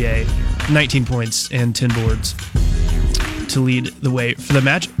player in the NBA, 19 points and 10 boards to lead the way for the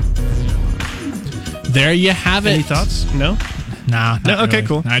Magic. There you have it. Any thoughts? No? Nah. No, okay, really.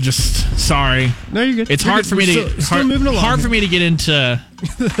 cool. Sorry. No, you're good. It's You're hard good. for me We're to still moving along. hard for me to get into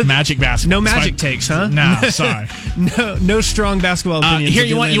Magic basketball. No Magic takes, huh? No, sorry. No strong basketball opinions. Here, of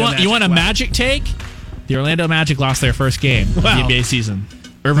you the want Orlando a Wow. Magic take? The Orlando Magic lost their first game of the Wow. NBA season.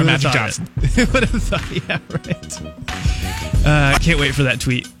 Irvin Who would've Magic thought Johnson. it? Who would have thought? Yeah, right. Can't wait for that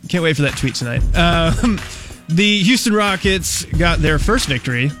tweet. Can't wait for that tweet tonight. The Houston Rockets got their first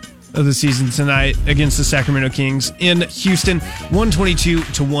victory of the season tonight against the Sacramento Kings in Houston,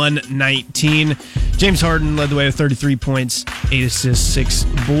 122-119. James Harden led the way with 33 points, 8 assists, 6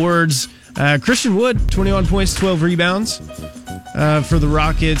 boards. Christian Wood, 21 points, 12 rebounds. For the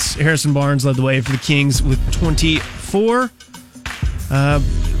Rockets, Harrison Barnes led the way for the Kings with 24. No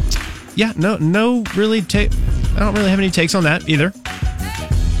really I don't really have any takes on that either.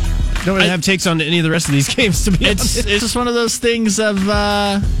 Don't really have takes on any of the rest of these games, to be honest. It's just one of those things of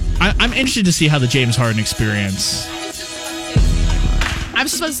I'm interested to see how the James Harden experience. I was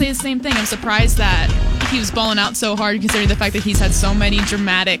just about to say the same thing. I'm surprised that he was balling out so hard considering the fact that he's had so many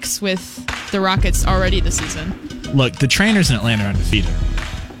dramatics with the Rockets already this season. Look, the trainers in Atlanta are undefeated.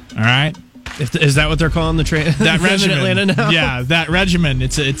 All right? Is that what they're calling the That regimen. in Atlanta now? Yeah, that regimen.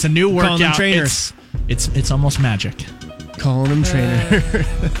 It's a new workout. Calling them trainers. It's almost magic. Calling them trainer.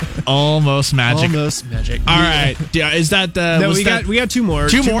 Almost magic. Almost magic. All right. Is that the? No, was we that- got two more.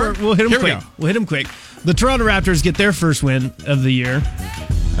 Two more? We'll hit them Here we quick. go. We'll hit them quick. The Toronto Raptors get their first win of the year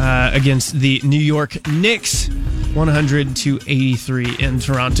against the New York Knicks, 100-83 in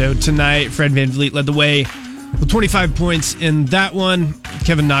Toronto tonight. Fred VanVleet led the way with 25 points in that one.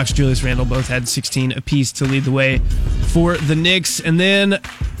 Kevin Knox, Julius Randle both had 16 apiece to lead the way for the Knicks. And then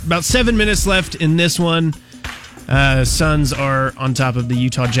about 7 minutes left in this one. Suns are on top of the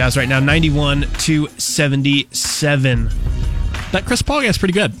Utah Jazz right now, 91-77. That Chris Paul guy's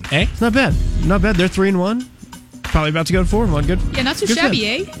pretty good, eh? It's not bad. Not bad. They're 3-1. Probably about to go to 4-1. Good. Yeah, not too Good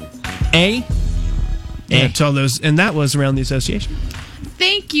shabby, for eh? Yeah, to all those, and that was around the association.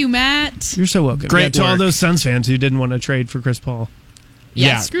 Thank you, Matt. You're so welcome. Great to all work. those Suns fans who didn't want to trade for Chris Paul.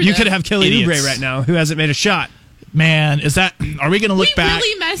 Yeah, screw You them. could have Kelly Idiots. Oubre right now, who hasn't made a shot. Man, are we going to look We back?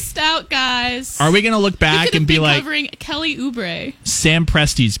 really messed out, guys. Are we going to look We back could and have be been like, covering Kelly Oubre? Sam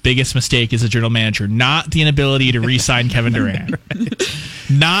Presti's biggest mistake as a general manager, not the inability to re-sign Kevin Durant,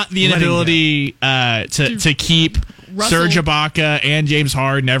 not the inability to keep Russell. Serge Ibaka and James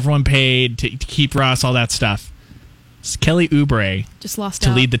Harden, everyone paid to keep Russ, all that stuff. It's Kelly Oubre Just lost to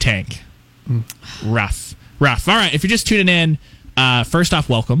out. lead the tank. Rough. All right, if you're just tuning in, first off,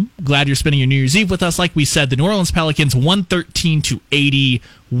 welcome. Glad you're spending your New Year's Eve with us. Like we said, the New Orleans Pelicans 113-80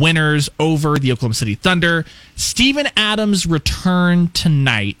 winners over the Oklahoma City Thunder. Steven Adams returned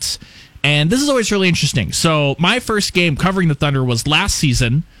tonight, and this is always really interesting. So my first game covering the Thunder was last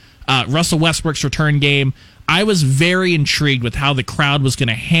season, Russell Westbrook's return game. I was very intrigued with how the crowd was going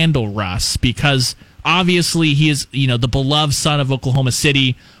to handle Russ because obviously he is, the beloved son of Oklahoma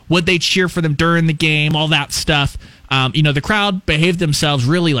City. Would they cheer for them during the game? All that stuff. The crowd behaved themselves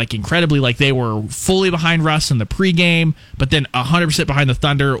really incredibly like they were fully behind Russ in the pregame, but then 100% behind the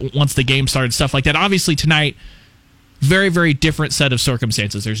Thunder once the game started, stuff like that. Obviously tonight, very, very different set of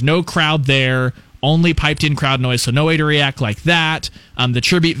circumstances. There's no crowd there, only piped in crowd noise, so no way to react like that. The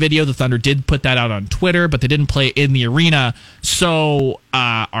Cheerbeat video, the Thunder did put that out on Twitter, but they didn't play it in the arena. So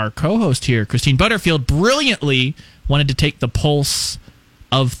our co-host here, Christine Butterfield, brilliantly wanted to take the pulse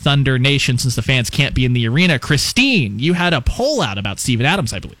of Thunder Nation since the fans can't be in the arena. Christine, you had a poll out about Steven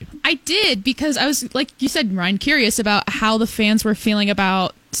Adams, I believe. I did, because I was, like you said, Ryan, curious about how the fans were feeling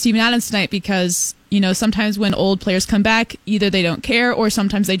about Steven Adams tonight, because, sometimes when old players come back, either they don't care or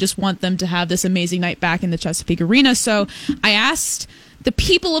sometimes they just want them to have this amazing night back in the Chesapeake Arena. So I asked the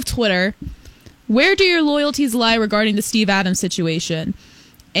people of Twitter, where do your loyalties lie regarding the Steve Adams situation?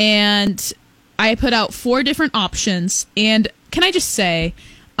 And I put out 4 different options, and can I just say,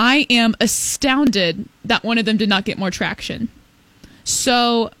 I am astounded that one of them did not get more traction.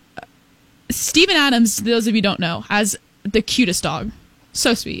 So, Steven Adams, those of you who don't know, has the cutest dog.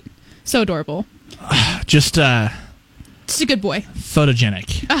 So sweet. So adorable. Just a good boy.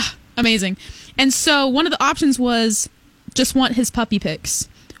 Photogenic. Amazing. And so, one of the options was just want his puppy pics.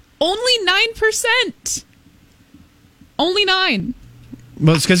 Only 9%. Only 9.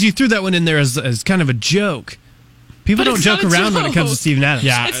 Well, it's because you threw that one in there as kind of a joke. People But don't it's joke not a around when it joke. comes to Steven Adams.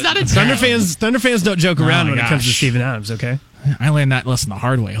 Yeah. It's not a Thunder joke. fans don't joke around my when it comes to gosh. Steven Adams, okay? I learned that lesson the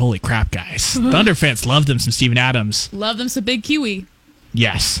hard way. Holy crap, guys. Thunder fans loved them some Steven Adams. Love them some big Kiwi.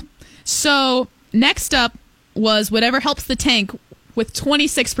 Yes. So, next up was whatever helps the tank with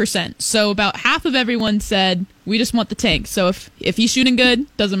 26%. So, about half of everyone said, we just want the tank. So, if he's shooting good,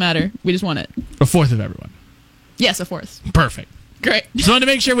 doesn't matter. We just want it. A fourth of everyone. Yes, a fourth. Perfect. Great. Just wanted to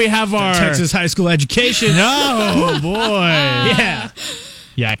make sure we have our... Texas high school education. Oh, boy. Yeah.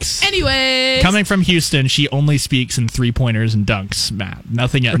 Yikes. Anyways. Coming from Houston, she only speaks in 3-pointers and dunks, Matt.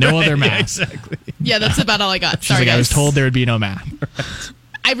 Nothing else. No other math. Yeah, exactly. Yeah, that's about all I got. She's Sorry, like, guys. I was told there would be no math.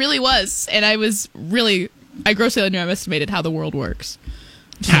 I really was. And I grossly underestimated how the world works.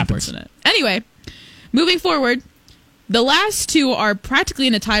 Which is Happens. unfortunate. Anyway, moving forward, the last 2 are practically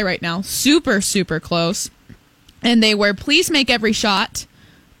in a tie right now. Super, super close. And they were, please make every shot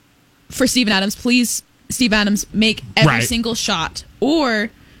for Steven Adams. Please, Steve Adams, make every Right. single shot.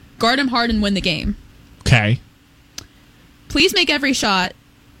 Or guard him hard and win the game. Okay. Please make every shot,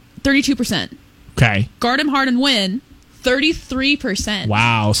 32%. Okay. Guard him hard and win, 33%.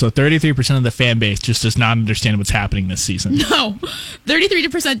 Wow. So 33% of the fan base just does not understand what's happening this season. No,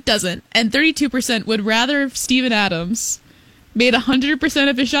 33% doesn't. And 32% would rather if Steven Adams made 100%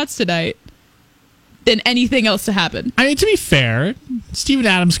 of his shots tonight than anything else to happen. I mean, to be fair, Steven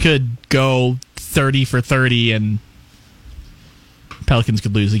Adams could go 30 for 30 and Pelicans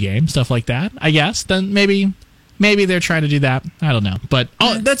could lose the game, stuff like that, I guess. Then maybe they're trying to do that. I don't know. But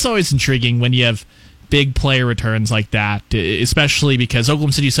that's always intriguing when you have big player returns like that, especially because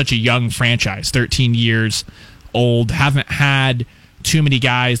Oklahoma City is such a young franchise, 13 years old, haven't had too many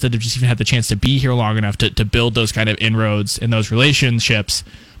guys that have just even had the chance to be here long enough to build those kind of inroads and those relationships.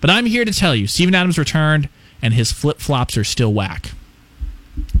 But I'm here to tell you, Steven Adams returned, and his flip-flops are still whack.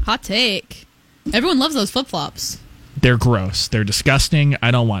 Hot take. Everyone loves those flip-flops. They're gross. They're disgusting. I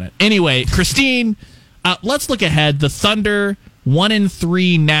don't want it. Anyway, Christine, let's look ahead. The Thunder,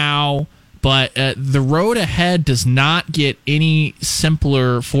 1-3 now, but the road ahead does not get any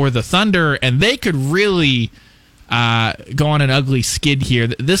simpler for the Thunder, and they could really go on an ugly skid here.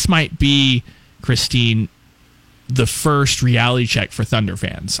 This might be, Christine, the first reality check for Thunder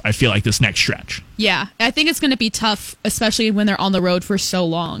fans, I feel like, this next stretch. Yeah, I think it's going to be tough, especially when they're on the road for so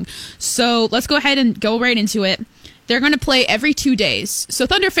long. So let's go ahead and go right into it. They're going to play every 2 days. So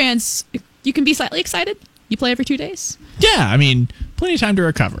Thunder fans, you can be slightly excited. You play every 2 days. Yeah, I mean, plenty of time to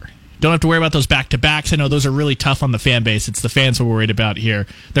recover. Don't have to worry about those back-to-backs. I know those are really tough on the fan base. It's the fans we're worried about here.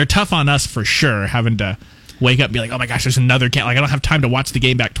 They're tough on us for sure, having to wake up and be like, oh my gosh, there's another game. Like, I don't have time to watch the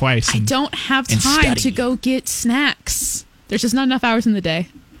game back twice. I don't have time study. to go get snacks. There's just not enough hours in the day.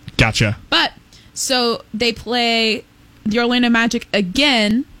 Gotcha. But, so they play the Orlando Magic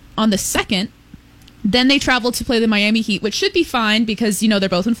again on the 2nd. Then they travel to play the Miami Heat, which should be fine because, they're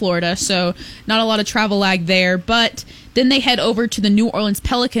both in Florida, so not a lot of travel lag there. But then they head over to the New Orleans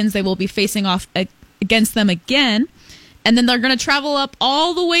Pelicans. They will be facing off against them again. And then they're going to travel up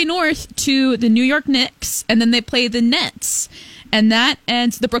all the way north to the New York Knicks, and then they play the Nets. And that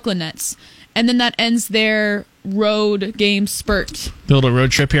ends the Brooklyn Nets. And then that ends their road game spurt. The little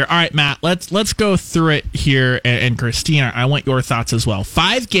road trip here. All right, Matt, let's go through it here. And Christina, I want your thoughts as well.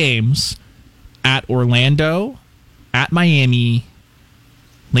 5 games at Orlando, at Miami,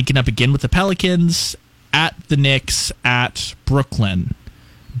 linking up again with the Pelicans, at the Knicks, at Brooklyn.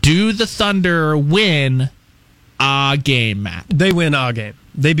 Do the Thunder win a game, Matt. They win a game.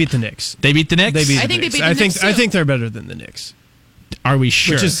 They beat the Knicks. They beat the Knicks? They beat I the think they Knicks. beat the Knicks, too. I think they're better than the Knicks. Are we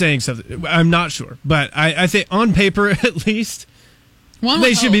sure? Which is saying something. I'm not sure, but I think on paper at least One they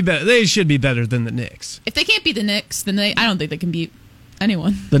would should be hope. better. They should be better than the Knicks. If they can't beat the Knicks, then I don't think they can beat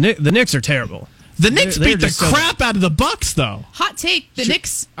anyone. The Knicks are terrible. the Knicks they're beat the just so crap out of the Bucks, though. Hot take: the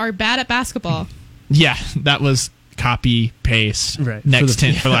Knicks are bad at basketball. Yeah, that was copy paste Right. next For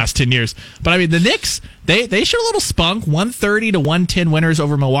the- for the last 10 years. But I mean, the Knicks, they showed a little spunk. 130 to 110 winners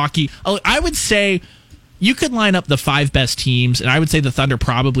over Milwaukee. I would say you could line up the 5 best teams, and I would say the Thunder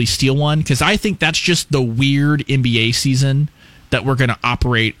probably steal one, because I think that's just the weird NBA season that we're going to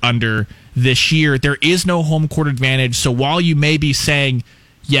operate under this year. There is no home court advantage, so while you may be saying,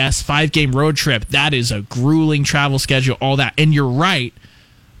 yes, 5-game road trip, that is a grueling travel schedule, all that, and you're right,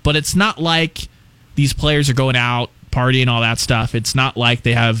 but it's not like these players are going out partying, all that stuff. It's not like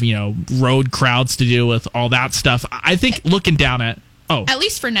they have, road crowds to deal with, all that stuff. I think looking down at At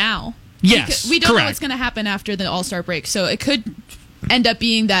least for now. Yes, we don't know correct. what's going to happen after the All-Star break, so it could end up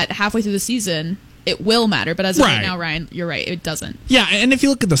being that halfway through the season it will matter. But as of right Right. now, Ryan, you're right, it doesn't. Yeah, and if you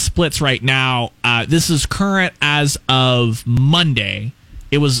look at the splits right now, this is current as of Monday.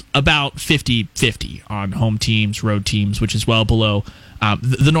 It was about 50-50 on home teams, road teams, which is well below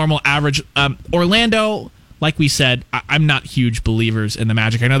the normal average. Orlando, like we said, I'm not huge believers in the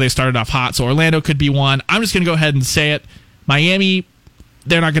Magic. I know they started off hot, so Orlando could be one. I'm just going to go ahead and say it. Miami,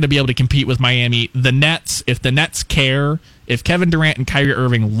 they're not going to be able to compete with Miami. The Nets, if the Nets care, if Kevin Durant and Kyrie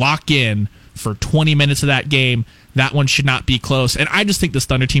Irving lock in for 20 minutes of that game, that one should not be close. And I just think this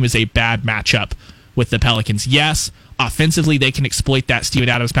Thunder team is a bad matchup with the Pelicans. Yes, offensively, they can exploit that Steven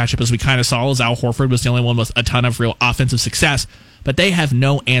Adams matchup, as we kind of saw, as Al Horford was the only one with a ton of real offensive success. But they have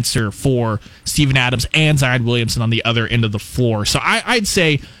no answer for Steven Adams and Zion Williamson on the other end of the floor. So I'd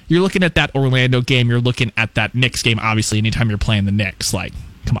say you're looking at that Orlando game, you're looking at that Knicks game, obviously, anytime you're playing the Knicks. Like,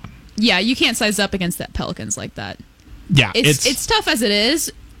 come on. Yeah, you can't size up against that Pelicans like that. Yeah, It's tough as it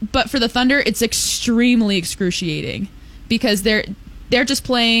is, but for the Thunder, it's extremely excruciating because they're just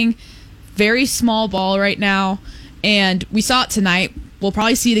playing very small ball right now, and we saw it tonight. We'll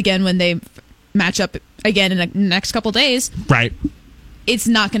probably see it again when they match up again in the next couple days. right. It's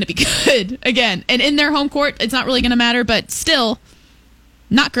not going to be good again, and in their home court, it's not really going to matter. But still,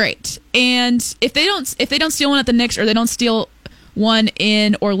 not great. And if they don't steal one at the Knicks or they don't steal one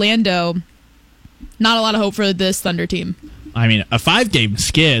in Orlando, not a lot of hope for this Thunder team. I mean, a 5-game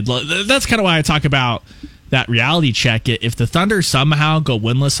skid, that's kind of why I talk about that reality check. If the Thunder somehow go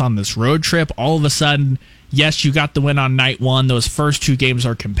winless on this road trip, all of a sudden, yes, you got the win on night 1. Those first 2 games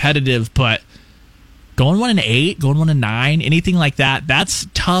are competitive, but going 1-8, going 1-9, anything like that, that's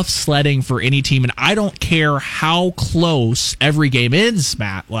tough sledding for any team. And I don't care how close every game is,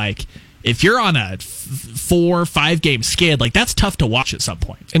 Matt. Like, if you're on a 4-5 game skid, like, that's tough to watch at some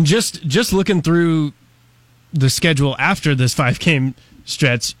point. And just looking through the schedule after this 5-game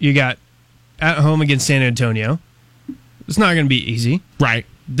stretch, you got at home against San Antonio. It's not going to be easy. Right.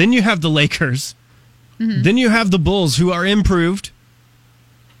 Then you have the Lakers. Mm-hmm. Then you have the Bulls, who are improved.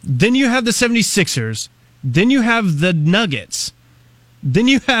 Then you have the 76ers. Then you have the Nuggets. Then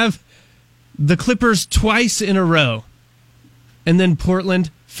you have the Clippers twice in a row. And then Portland,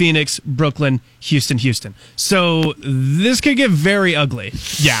 Phoenix, Brooklyn, Houston. So this could get very ugly.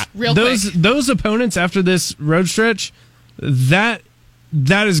 Yeah. Real quick. Those opponents after this road stretch, that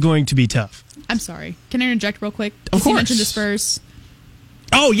is going to be tough. I'm sorry. Can I interject real quick? Of Since you course. mentioned the Spurs.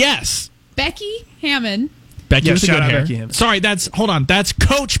 Oh, yes. Becky Hammond. Becky Yeah, with the shout good out hair. Becky Hammond. Sorry, that's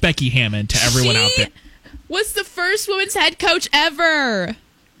Coach Becky Hammond to everyone out there. Was the first women's head coach ever.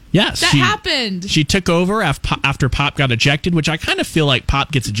 Yes, That happened. She took over after Pop got ejected, which I kind of feel like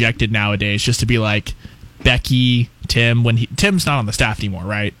Pop gets ejected nowadays just to be like Becky, Tim. Tim's not on the staff anymore,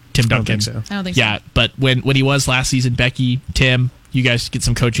 right? Tim Duncan. think so. I don't think Yeah, so. but when he was last season, Becky, Tim, you guys get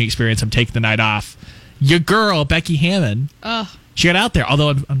some coaching experience. I'm taking the night off. Your girl, Becky Hammond, Ugh. she got out there.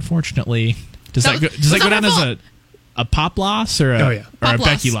 Although, unfortunately, does that was go not down her as fault. a Pop loss or Oh, yeah. or a Pop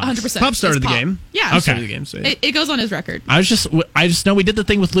Becky loss, loss? 100%. Pop started It's the game. Yeah. Okay. Started the game, so yeah. It goes on his record. I just know we did the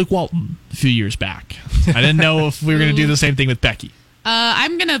thing with Luke Walton a few years back. I didn't know if we were going to do the same thing with Becky.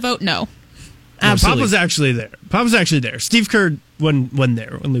 I'm going to vote no. Pop was actually there. Steve Kerr wasn't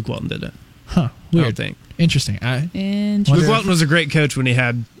there when Luke Walton did it. Huh. I Weird. don't think. Interesting. And Luke Walton was a great coach when he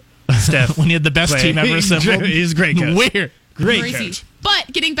had Steph. When he had the best play. team ever assembled. He's a great coach. Weird. Great crazy. coach.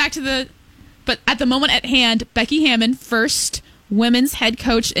 But getting back to but at the moment at hand, Becky Hammond, first women's head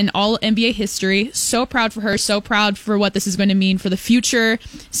coach in all NBA history. So proud for her. So proud for what this is going to mean for the future.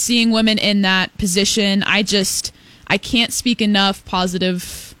 Seeing women in that position, I can't speak enough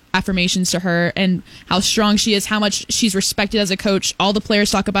positive affirmations to her and how strong she is, how much she's respected as a coach. All the players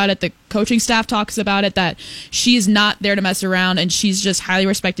talk about it. The coaching staff talks about it, that she is not there to mess around, and she's just highly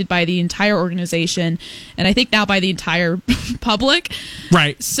respected by the entire organization, and I think now by the entire public.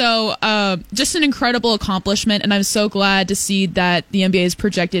 Right. So just an incredible accomplishment, and I'm so glad to see that the NBA is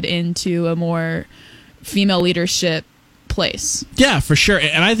projected into a more female leadership place. Yeah, for sure.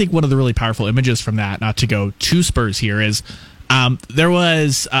 And I think one of the really powerful images from that, not to go to Spurs here, is there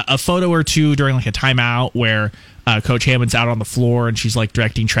was a photo or two during like a timeout where Coach Hammond's out on the floor and she's like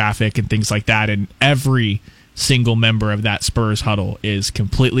directing traffic and things like that, and every single member of that Spurs huddle is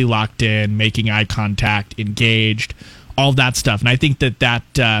completely locked in, making eye contact, engaged, all that stuff. And I think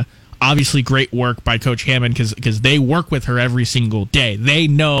that obviously great work by Coach Hammond, because they work with her every single day. They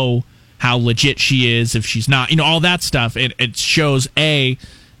know how legit she is if she's not, all that stuff. It shows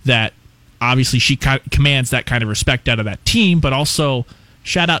that obviously she commands that kind of respect out of that team, but also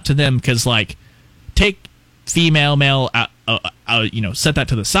shout out to them, because like, take female, male, set that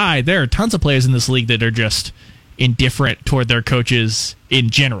to the side. There are tons of players in this league that are just indifferent toward their coaches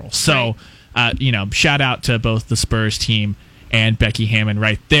in general. So, shout out to both the Spurs team and Becky Hammond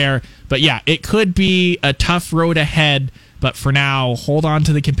right there. But yeah, it could be a tough road ahead. But for now, hold on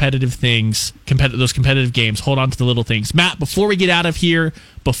to the competitive things, those competitive games. Hold on to the little things. Matt, before we get out of here,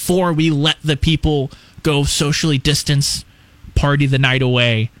 before we let the people go socially distance, party the night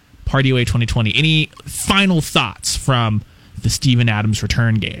away, Party Away 2020, any final thoughts from the Steven Adams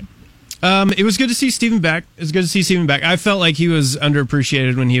return game? It was good to see Steven back. I felt like he was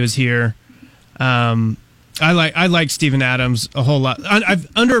underappreciated when he was here. I like Steven Adams a whole lot. I've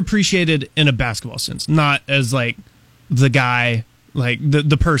underappreciated in a basketball sense, not as like the guy, like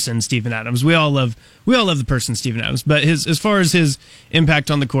the person Steven Adams. We all love the person Steven Adams, but as far as his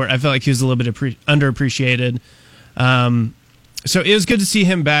impact on the court, I felt like he was a little bit underappreciated. So it was good to see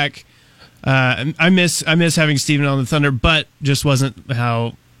him back. I miss having Steven on the Thunder, but just wasn't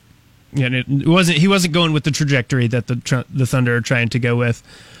how he wasn't going with the trajectory that the Thunder are trying to go with.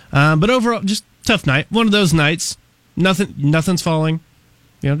 But overall, just tough night. One of those nights. Nothing's falling.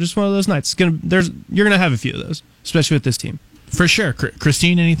 Just one of those nights. You're gonna have a few of those, especially with this team. For sure.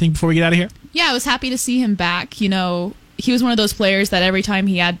 Christine, anything before we get out of here? Yeah, I was happy to see him back. He was one of those players that every time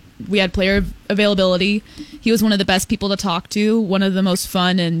we had player availability, he was one of the best people to talk to, one of the most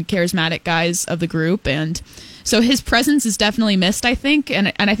fun and charismatic guys of the group. And so his presence is definitely missed, I think.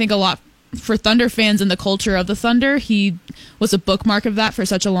 And I think a lot for Thunder fans and the culture of the Thunder, he was a bookmark of that for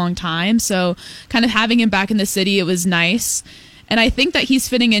such a long time. So kind of having him back in the city, it was nice. And I think that he's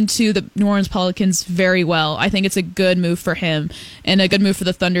fitting into the New Orleans Pelicans very well. I think it's a good move for him and a good move for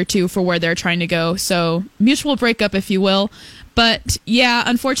the Thunder, too, for where they're trying to go. So mutual breakup, if you will. But, yeah,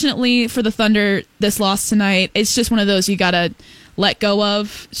 unfortunately for the Thunder, this loss tonight, it's just one of those you got to let go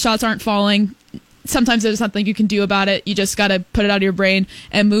of. Shots aren't falling. Sometimes there's something you can do about it. You just got to put it out of your brain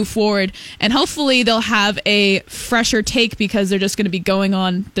and move forward. And hopefully they'll have a fresher take, because they're just going to be going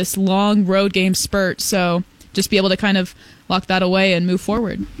on this long road game spurt. So just be able to kind of lock that away and move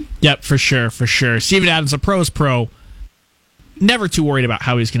forward. Yep, for sure. Steven Adams, a pro's pro. Never too worried about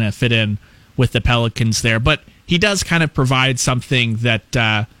how he's going to fit in with the Pelicans there, but he does kind of provide something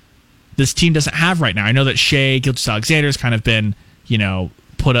that this team doesn't have right now. I know that Shai Gilgeous-Alexander's kind of been,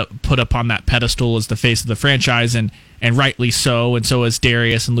 put up on that pedestal as the face of the franchise, and rightly so, and so is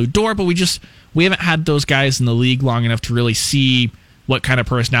Darius and Lou Dort, but we haven't had those guys in the league long enough to really see what kind of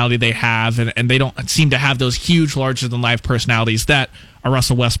personality they have, and they don't seem to have those huge, larger-than-life personalities that a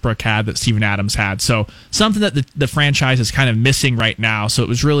Russell Westbrook had, that Steven Adams had. So something that the franchise is kind of missing right now. So it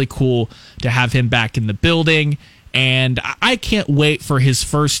was really cool to have him back in the building, and I can't wait for his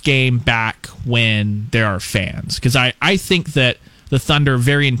first game back when there are fans, because I think that the Thunder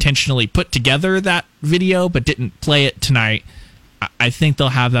very intentionally put together that video but didn't play it tonight. I think they'll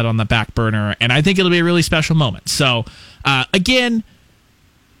have that on the back burner, and I think it'll be a really special moment. So, again,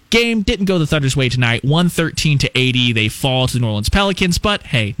 game didn't go the Thunder's way tonight. 113-80, they fall to the New Orleans Pelicans. But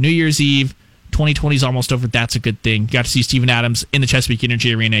hey, New Year's Eve, 2020 is almost over. That's a good thing. Got to see Steven Adams in the Chesapeake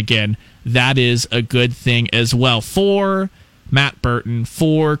Energy Arena again. That is a good thing as well. For Matt Burton,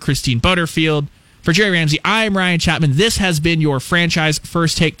 for Christine Butterfield, for Jerry Ramsey, I'm Ryan Chapman. This has been your Franchise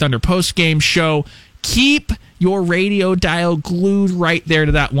First Take Thunder post-game show. Keep your radio dial glued right there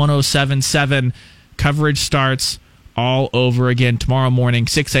to that 107.7. Coverage starts all over again tomorrow morning,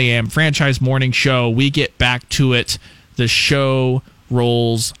 6 a.m. Franchise Morning Show. We get back to it. The show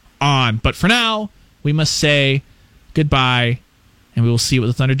rolls on. But for now, we must say goodbye, and we will see what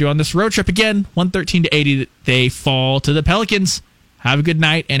the Thunder do on this road trip again. 113-80, they fall to the Pelicans. Have a good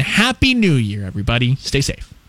night, and Happy New Year, everybody. Stay safe.